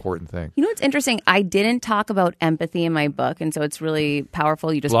such an important thing. You know what's interesting? I didn't talk about empathy in my book, and so it's really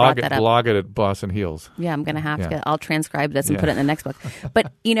powerful. You just brought that up. Blog it at Boston Heels. Yeah, I'm going to have to. I'll transcribe this and put it in the next book.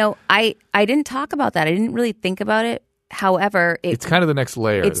 But, I didn't talk about that. I didn't really think about it. However, it's kind of the next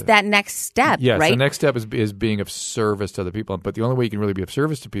layer. It's that next step, yes, right? The next step is being of service to other people. But the only way you can really be of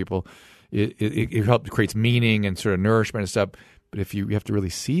service to people, it helps creates meaning and sort of nourishment and stuff. But if you have to really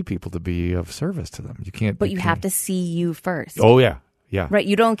see people to be of service to them, you can't. But you have to see you first. Oh yeah. Yeah. Right.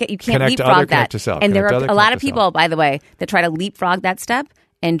 You can't connect leapfrog that. To self. And there are a lot of people, by the way, that try to leapfrog that step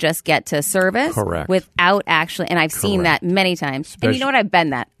and just get to service. Correct. Without actually, and I've seen that many times. And you know what? I've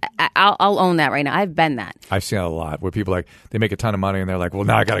been that. I'll own that right now. I've been that. I've seen that a lot where people they make a ton of money and they're like, well,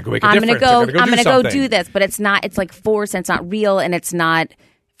 now I got to go make a difference. I'm going to go do this, but it's not. It's like forced and it's not real, and it's not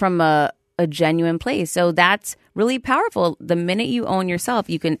from a genuine place. So that's really powerful. The minute you own yourself,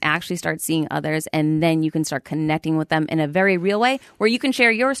 you can actually start seeing others, and then you can start connecting with them in a very real way where you can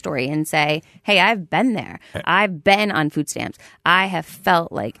share your story and say, hey, I've been there. I've been on food stamps. I have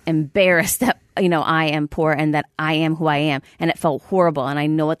felt like embarrassed that, I am poor and that I am who I am. And it felt horrible. And I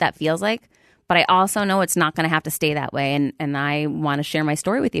know what that feels like. But I also know it's not going to have to stay that way. And I want to share my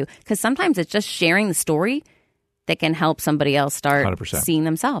story with you because sometimes it's just sharing the story that can help somebody else start 100%. Seeing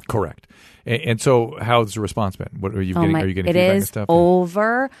themselves. Correct. And so how's the response been? What are you getting? Are you getting feedback and stuff? It is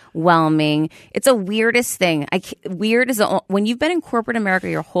overwhelming. It's the weirdest thing. When you've been in corporate America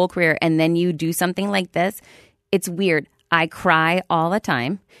your whole career and then you do something like this, it's weird. I cry all the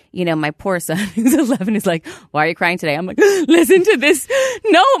time. My poor son, who's 11, is like, why are you crying today? I'm like, listen to this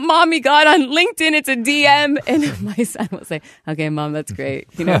note Mommy got on LinkedIn. It's a DM. And my son will say, okay, Mom, that's great.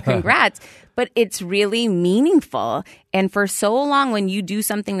 Congrats. But it's really meaningful. And for so long, when you do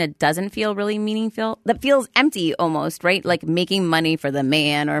something that doesn't feel really meaningful, that feels empty almost, right? Like making money for the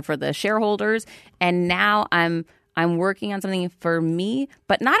man or for the shareholders. And now I'm working on something for me,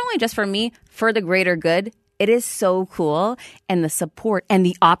 but not only just for me, for the greater good. It is so cool. And the support and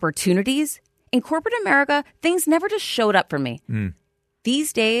the opportunities. In corporate America, things never just showed up for me.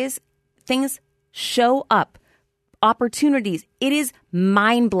 These days, things show up. Opportunities. It is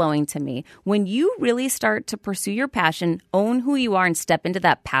mind-blowing to me. When you really start to pursue your passion, own who you are, and step into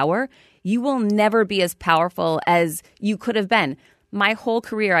that power, you will never be as powerful as you could have been. My whole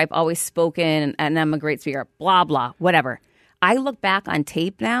career, I've always spoken, and I'm a great speaker, blah, blah, whatever. I look back on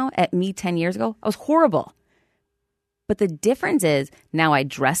tape now at me 10 years ago. I was horrible. But the difference is now I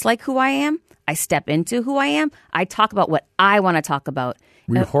dress like who I am. I step into who I am. I talk about what I want to talk about.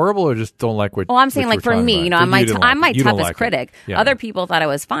 Were you horrible or just don't like what? Oh, I'm saying like for me, I'm my toughest critic. Yeah. Other people thought I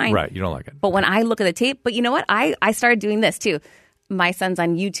was fine. Right, you don't like it. But when I look at the tape, but you know what? I started doing this too. My son's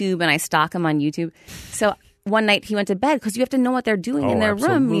on YouTube and I stalk him on YouTube. So one night he went to bed because you have to know what they're doing in their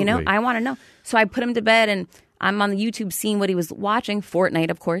room. I want to know. So I put him to bed and I'm on the YouTube seeing what he was watching, Fortnite,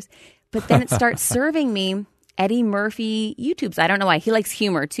 of course. But then it starts serving me Eddie Murphy YouTubes. I don't know why. He likes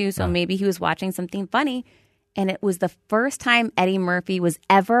humor too, so maybe he was watching something funny. And it was the first time Eddie Murphy was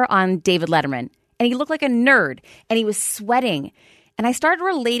ever on David Letterman. And he looked like a nerd. And he was sweating. And I started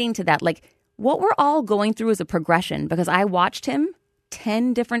relating to that. Like, what we're all going through is a progression. Because I watched him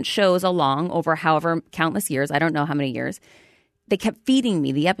 10 different shows along over however countless years. I don't know how many years. They kept feeding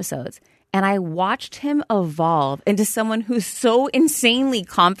me the episodes. And I watched him evolve into someone who's so insanely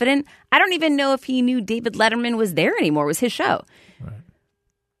confident. I don't even know if he knew David Letterman was there anymore. It was his show. Right.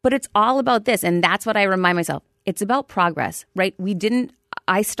 But it's all about this. And that's what I remind myself. It's about progress, right?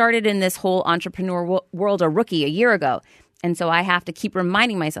 I started in this whole entrepreneur world a rookie a year ago. And so I have to keep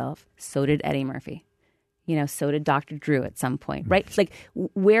reminding myself, so did Eddie Murphy. So did Dr. Drew at some point, right? Like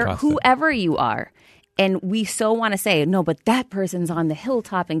whoever you are. And we so want to say, no, but that person's on the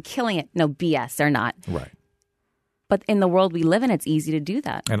hilltop and killing it. No, BS, they're not. Right. But in the world we live in, it's easy to do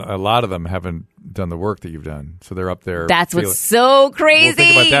that. And a lot of them haven't done the work that you've done. So they're up there. That's what's so crazy. Well,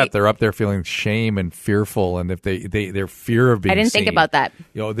 think about that. They're up there feeling shame and fearful. And if their fear of being I didn't seen, think about that.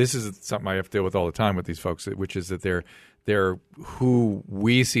 This is something I have to deal with all the time with these folks, which is that they're who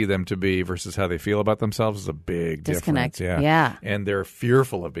we see them to be versus how they feel about themselves is a big disconnect. Difference. Yeah. And they're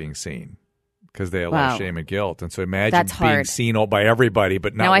fearful of being seen. Because they allow shame and guilt. And so imagine being seen by everybody,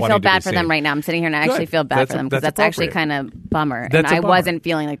 but not wanting to be seen. Now I feel bad for them right now. I'm sitting here and I actually feel bad for them because that's actually kind of bummer. And I wasn't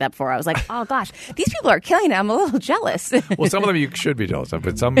feeling like that before. I was like, oh gosh, these people are killing it. I'm a little jealous. Well, some of them you should be jealous of,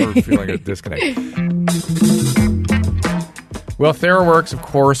 but some are feeling a disconnect. Well, Theraworx, of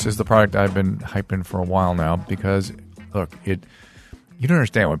course, is the product I've been hyping for a while now because, look, you don't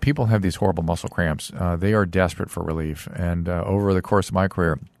understand. When people have these horrible muscle cramps, they are desperate for relief. And over the course of my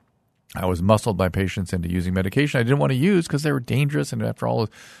career, I was muscled by patients into using medication I didn't want to use because they were dangerous and after all,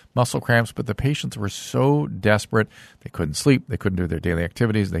 muscle cramps. But the patients were so desperate, they couldn't sleep, they couldn't do their daily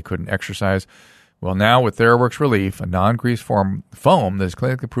activities, they couldn't exercise. Well, now with Theraworx Relief, a non-grease foam that is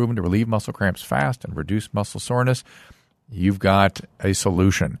clinically proven to relieve muscle cramps fast and reduce muscle soreness, you've got a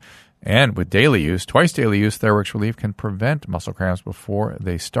solution. And with daily use, twice daily use, Theraworx Relief can prevent muscle cramps before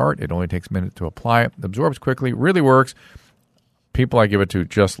they start. It only takes a minute to apply it, absorbs quickly, really works. People I give it to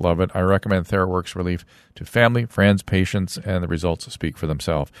just love it. I recommend Theraworx Relief to family, friends, patients, and the results speak for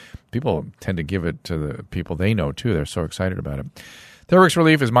themselves. People tend to give it to the people they know, too. They're so excited about it. Theraworx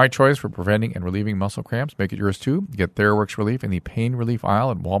Relief is my choice for preventing and relieving muscle cramps. Make it yours, too. Get Theraworx Relief in the pain relief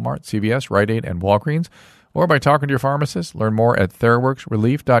aisle at Walmart, CVS, Rite Aid, and Walgreens, or by talking to your pharmacist. Learn more at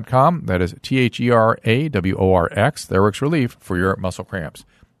TheraworxRelief.com. That is THERAWORX, Theraworx Relief for your muscle cramps.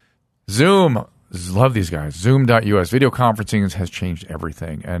 Zoom. Love these guys. Zoom.us. Video conferencing has changed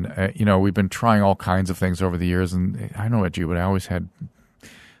everything. And, we've been trying all kinds of things over the years. And I don't know about you, but I always had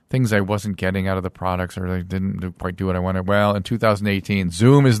things I wasn't getting out of the products, or they didn't quite do what I wanted. Well, in 2018,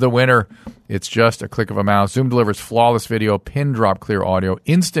 Zoom is the winner. It's just a click of a mouse. Zoom delivers flawless video, pin drop clear audio,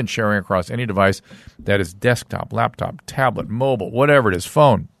 instant sharing across any device that is desktop, laptop, tablet, mobile, whatever it is,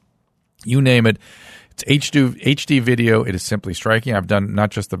 phone, you name it. It's HD video. It is simply striking. I've done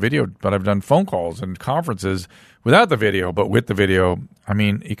not just the video, but I've done phone calls and conferences without the video, but with the video. I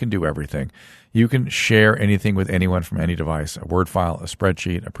mean, you can do everything. You can share anything with anyone from any device, a Word file, a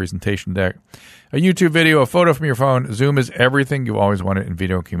spreadsheet, a presentation deck, a YouTube video, a photo from your phone. Zoom is everything you always wanted in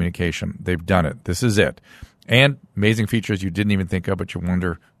video communication. They've done it. This is it. And amazing features you didn't even think of, but you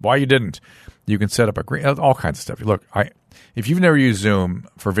wonder why you didn't. You can set up all kinds of stuff. Look, if you've never used Zoom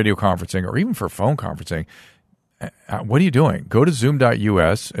for video conferencing or even for phone conferencing, what are you doing? Go to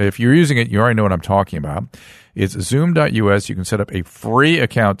Zoom.us. If you're using it, you already know what I'm talking about. It's Zoom.us. You can set up a free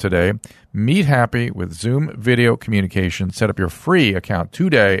account today. Meet happy with Zoom video communication. Set up your free account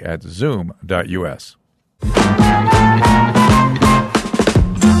today at Zoom.us.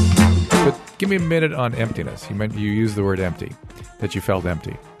 But give me a minute on emptiness. You used the word empty, that you felt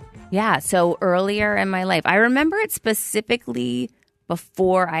empty. Yeah, so earlier in my life, I remember it specifically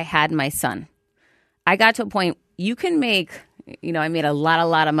before I had my son. I got to a point, you can make, I made a lot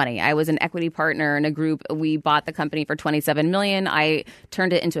of money. I was an equity partner in a group. We bought the company for $27 million. I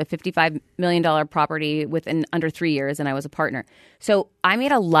turned it into a $55 million property within under 3 years, and I was a partner. So I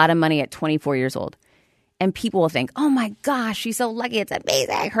made a lot of money at 24 years old. And people will think, oh my gosh, she's so lucky. It's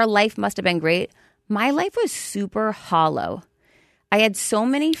amazing. Her life must have been great. My life was super hollow. I had so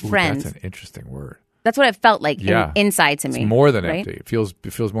many friends. That's an interesting word. That's what it felt like inside to me. It's more than right? empty.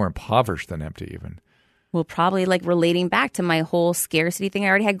 It feels more impoverished than empty even. Well, probably like relating back to my whole scarcity thing I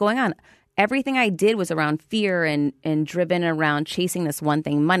already had going on. Everything I did was around fear and driven around chasing this one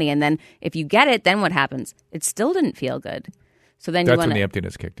thing, money. And then if you get it, then what happens? It still didn't feel good. So then that's when the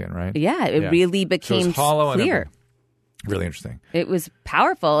emptiness kicked in, right? Yeah, it really became hollow clear. And really interesting. It was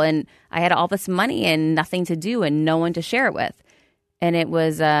powerful, and I had all this money and nothing to do and no one to share it with. And it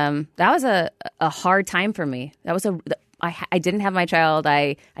was that was a hard time for me. That was I didn't have my child.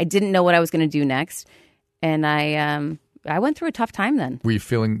 I didn't know what I was going to do next, and I went through a tough time then. Were you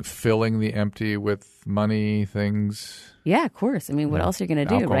filling the empty with money, things? Yeah, of course. I mean, what else are you going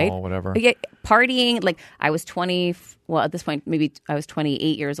to do, alcohol, right? Whatever. Yeah, partying. Like I was 20. Well, at this point, maybe I was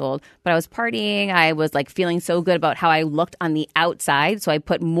 28 years old. But I was partying. I was like feeling so good about how I looked on the outside. So I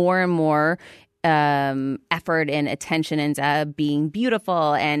put more and more effort and attention into being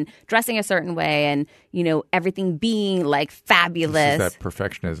beautiful and dressing a certain way, and everything being like fabulous. This is that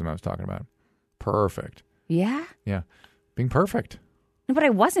perfectionism I was talking about. Perfect. Yeah. Yeah. Being perfect. No, but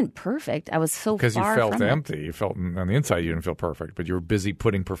I wasn't perfect. I was so because far you felt from empty. You felt on the inside you didn't feel perfect, but you were busy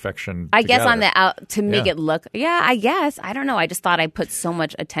putting perfection. I guess together. on the out to make it look. Yeah, I guess I don't know. I just thought I put so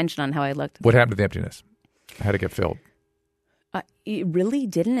much attention on how I looked. What happened to the emptiness? How did it get filled? It really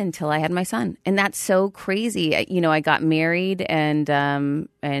didn't until I had my son, and that's so crazy. I got married and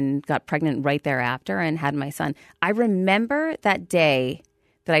got pregnant right thereafter and had my son. I remember that day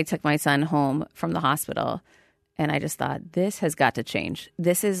that I took my son home from the hospital, and I just thought, this has got to change.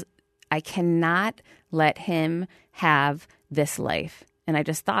 I cannot let him have this life. And I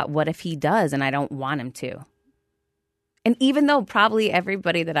just thought, what if he does and I don't want him to? And even though probably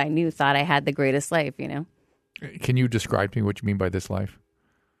everybody that I knew thought I had the greatest life, Can you describe to me what you mean by this life?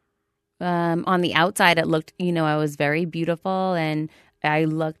 On the outside, it looked, I was very beautiful, and I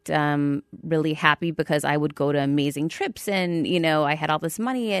looked really happy because I would go to amazing trips, and, I had all this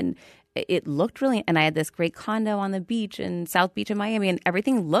money, and it looked really, and I had this great condo on the beach in South Beach in Miami, and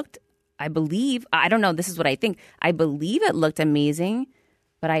everything looked, I believe, I don't know, this is what I think, I believe it looked amazing,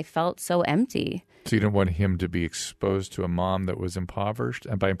 but I felt so empty. So you didn't want him to be exposed to a mom that was impoverished?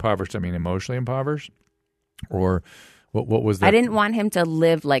 And by impoverished, I mean emotionally impoverished? Or what was that? I didn't want him to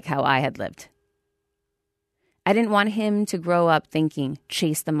live like how I had lived. I didn't want him to grow up thinking,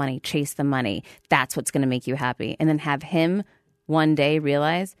 chase the money. That's what's going to make you happy. And then have him one day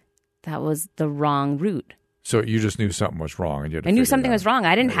realize that was the wrong route. So you just knew something was wrong. And you had to I knew something was wrong.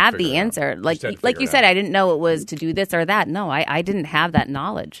 I didn't have the answer. Like you said, I didn't know it was to do this or that. No, I didn't have that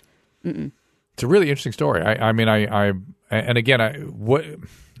knowledge. Mm-mm. It's a really interesting story.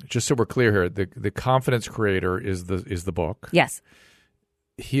 Just so we're clear here, the Confidence Creator is the book. Yes.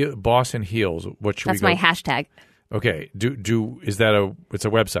 Boss in Heels. What should That's we go? my hashtag. Okay. It's a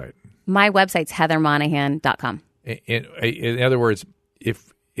website? My website's heathermonahan.com. In other words,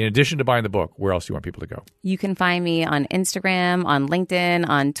 if in addition to buying the book, where else do you want people to go? You can find me on Instagram, on LinkedIn,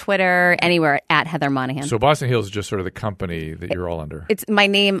 on Twitter, anywhere at Heather Monahan. So Boston Heels is just sort of the company that you're all under. It's my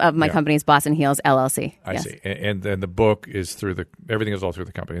name of my company is Boston Heels LLC. I see. And then the book is everything is all through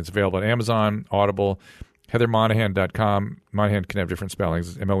the company. It's available on Amazon, Audible, HeatherMonahan.com. Monahan can have different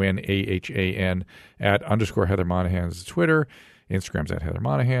spellings. Monahan at _ Heather Monahan is Twitter. Instagram's at Heather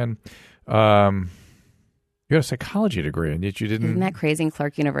Monahan. You had a psychology degree, and yet you didn't. Isn't that crazy in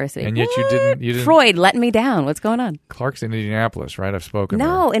Clark University? And yet you didn't. Freud letting me down. What's going on? Clark's in Indianapolis, right? I've spoken.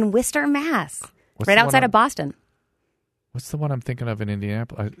 No, there. in Worcester, Mass. Right outside of Boston. What's the one I'm thinking of in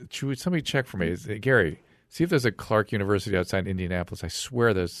Indianapolis? Somebody check for me. Gary, see if there's a Clark University outside Indianapolis. I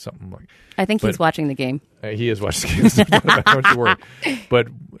swear there's something like. I think he's watching the game. He is watching the game. Don't you worry. But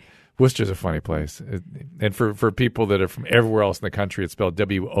Worcester's a funny place. And for people that are from everywhere else in the country, it's spelled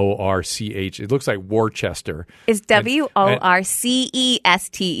WORCH. It looks like Worcester. It's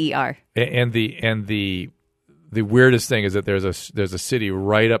WORCESTER. And the weirdest thing is that there's a city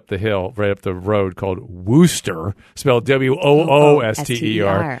right up the hill, right up the road called Worcester, spelled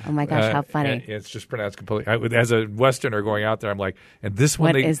WOOSTER. Oh my gosh, how funny. It's just pronounced completely. As a Westerner going out there, I'm like, and this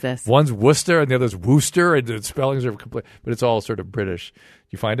one, what is this? One's Worcester and the other's Worcester, and the spellings are complete, but it's all sort of British.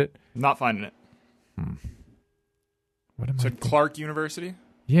 You find it? I'm not finding it. What am I thinking? Clark University?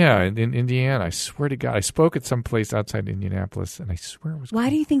 Yeah, in Indiana. I swear to God. I spoke at some place outside Indianapolis, and I swear it was. Why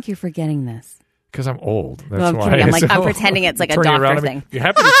do you think you're forgetting this? Because I'm old. That's I'm why. I'm pretending it's like a doctor thing. You're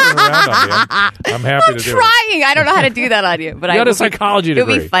happy to turn around on me. I'm happy to do it. I'm trying. I don't know how to do that on you, but you got a psychology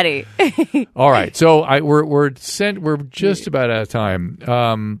degree. It'll be funny. All right, so we're just about out of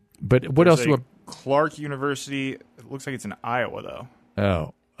time. But what else do you want? Clark University. It looks like it's in Iowa, though.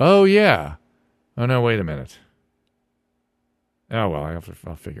 Oh yeah. Oh no, wait a minute. Oh well,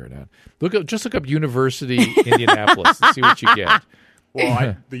 I'll figure it out. Look up University Indianapolis and see what you get.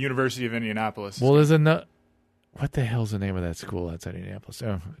 Well, the University of Indianapolis. Well, there's what the hell's the name of that school outside Indianapolis?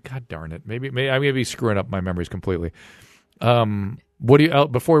 Oh, God darn it! Maybe I may be screwing up my memories completely. What do you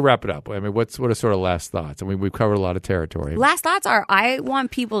before we wrap it up? I mean, what are sort of last thoughts? I mean, we've covered a lot of territory. Last thoughts are: I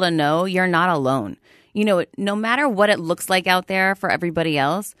want people to know you're not alone. You know, no matter what it looks like out there for everybody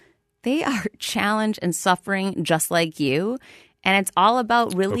else, they are challenged and suffering just like you. And it's all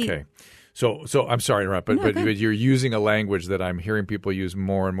about really. Okay. So I'm sorry to interrupt, but you're using a language that I'm hearing people use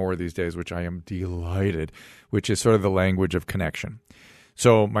more and more these days, which I am delighted, which is sort of the language of connection.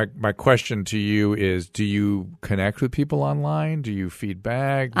 So my question to you is, do you connect with people online? Do you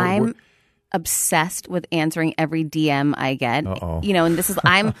feedback? I'm obsessed with answering every DM I get. Uh-oh. You know, and this is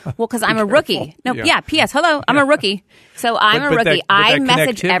because I'm a rookie. No, P.S. Hello, I'm a rookie. So I'm a rookie. I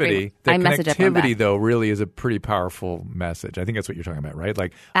message everyone. Connectivity, though, really is a pretty powerful message. I think that's what you're talking about, right?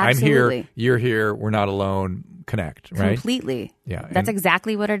 Like, absolutely. I'm here, you're here, we're not alone. Connect, right? Completely. Yeah. That's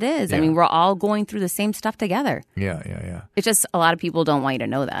exactly what it is. Yeah. I mean, we're all going through the same stuff together. Yeah. It's just a lot of people don't want you to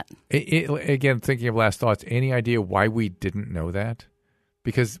know that. Again, thinking of last thoughts, any idea why we didn't know that?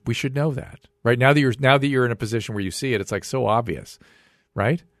 Because we should know that, right? Now that you're in a position where you see it, it's like so obvious,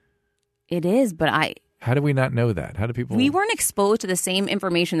 right? It is, but how do we not know that? How do people? We weren't exposed to the same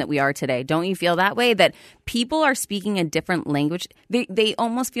information that we are today. Don't you feel that way? That people are speaking a different language. They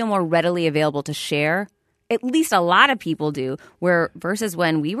almost feel more readily available to share. At least a lot of people do. Versus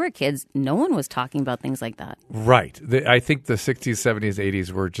when we were kids, no one was talking about things like that. Right. I think the 60s, 70s,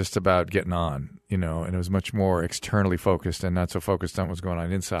 80s were just about getting on, and it was much more externally focused and not so focused on what was going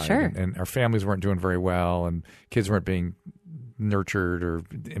on inside. Sure. And our families weren't doing very well, and kids weren't being nurtured or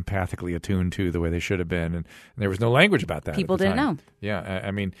empathically attuned to the way they should have been, and there was no language about that. People didn't know. Yeah,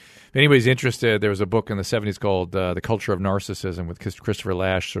 I mean, if anybody's interested, there was a book in the 70s called The Culture of Narcissism with Christopher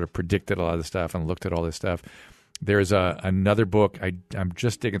Lasch, sort of predicted a lot of this stuff and looked at all this stuff. There's another book I'm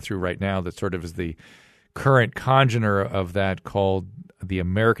just digging through right now that sort of is the current congener of that, called The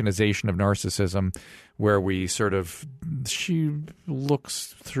Americanization of Narcissism, where she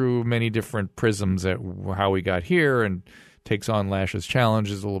looks through many different prisms at how we got here and takes on Lash's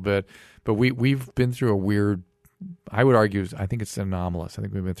challenges a little bit. But we've been through a weird, I would argue, I think it's anomalous. I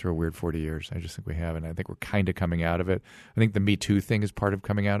think we've been through a weird 40 years. I just think we have, and I think we're kind of coming out of it. I think the Me Too thing is part of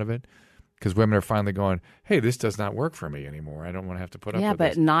coming out of it, because women are finally going, hey, this does not work for me anymore. I don't want to have to put up with this. Yeah,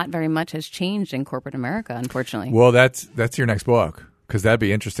 but not very much has changed in corporate America, unfortunately. Well, that's your next book, because that'd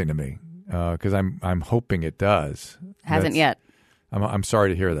be interesting to me, because I'm hoping it does. Hasn't yet. I'm sorry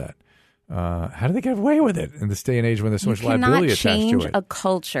to hear that. How do they get away with it in this day and age when there's so much liability attached to it? You cannot change a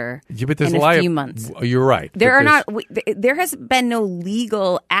culture in a few months. You're right. There has been no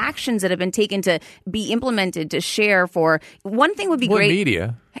legal actions that have been taken to be implemented to share for. One thing would be great.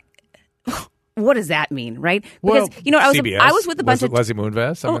 Media. what does that mean, right? Well, Because, you know, I was with a bunch of... Leslie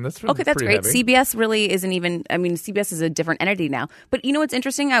Moonves. I mean, that's okay, that's great. Heavy. CBS really isn't even... I mean, CBS is a different entity now. But you know what's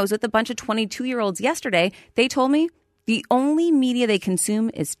interesting? I was with a bunch of 22-year-olds yesterday. They told me the only media they consume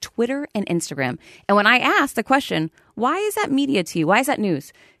is Twitter and Instagram. And when I asked the question, why is that media to you? Why is that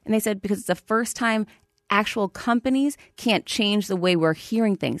news? And they said, because it's the first time actual companies can't change the way we're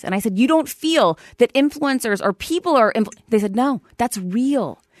hearing things. And I said, you don't feel that influencers or people are... They said, no, that's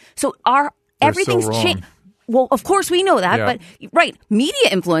real. So everything's changed. Well, of course we know that, but right, media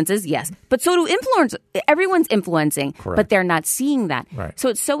influences, yes, but so do influencers. Everyone's influencing, but they're not seeing that. Right. So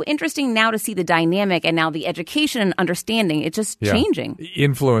it's so interesting now to see the dynamic and now the education and understanding. It's just changing.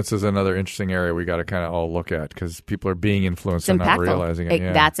 Influence is another interesting area we got to kind of all look at because people are being influenced and not realizing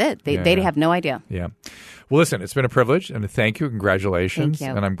it. That's it. They have no idea. Yeah. Well, listen, it's been a privilege and a thank you. Congratulations. Thank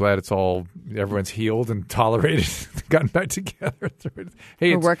you. And I'm glad everyone's healed and tolerated, gotten back together.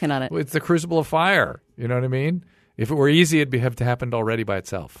 Hey, we're working on it. It's the crucible of fire. You know what I mean? If it were easy, it'd have happened already by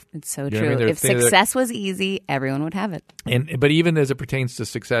itself. It's so true. If success was easy, everyone would have it. But even as it pertains to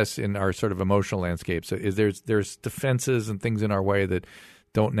success in our sort of emotional landscapes, there's defenses and things in our way that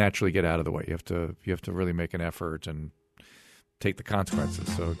don't naturally get out of the way. You have to really make an effort and take the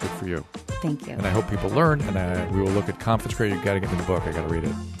consequences. So good for you. Thank you. And I hope people learn. And we will look at Confidence Creator. You got to get me the book. I got to read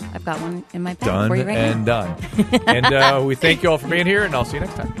it. I've got one in my bag done for you right and now. Done. And we thank you all for being here. And I'll see you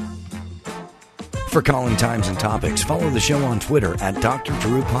next time. For calling times and topics, follow the show on Twitter at Dr.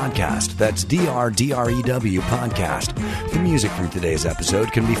 Drew Podcast. That's DRDREW Podcast. The music from today's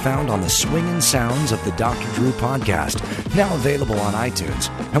episode can be found on the swinging sounds of the Dr. Drew Podcast, now available on iTunes.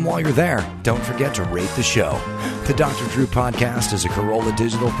 And while you're there, don't forget to rate the show. The Dr. Drew Podcast is a Corolla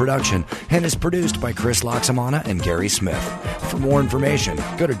Digital production and is produced by Chris Loxamana and Gary Smith. For more information,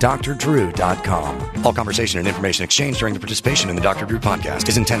 go to drdrew.com. All conversation and information exchanged during the participation in the Dr. Drew Podcast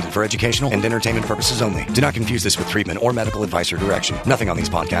is intended for educational and entertainment purposes only. Do not confuse this with treatment or medical advice or direction. Nothing on these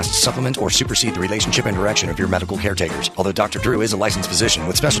podcasts supplement or supersede the relationship and direction of your medical caretakers. Although Dr. Drew is a licensed physician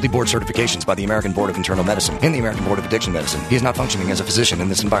with specialty board certifications by the American Board of Internal Medicine and the American Board of Addiction Medicine, he is not functioning as a physician in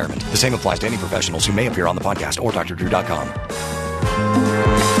this environment. The same applies to any professionals who may appear on the podcast or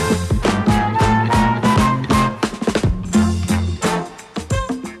drdrew.com.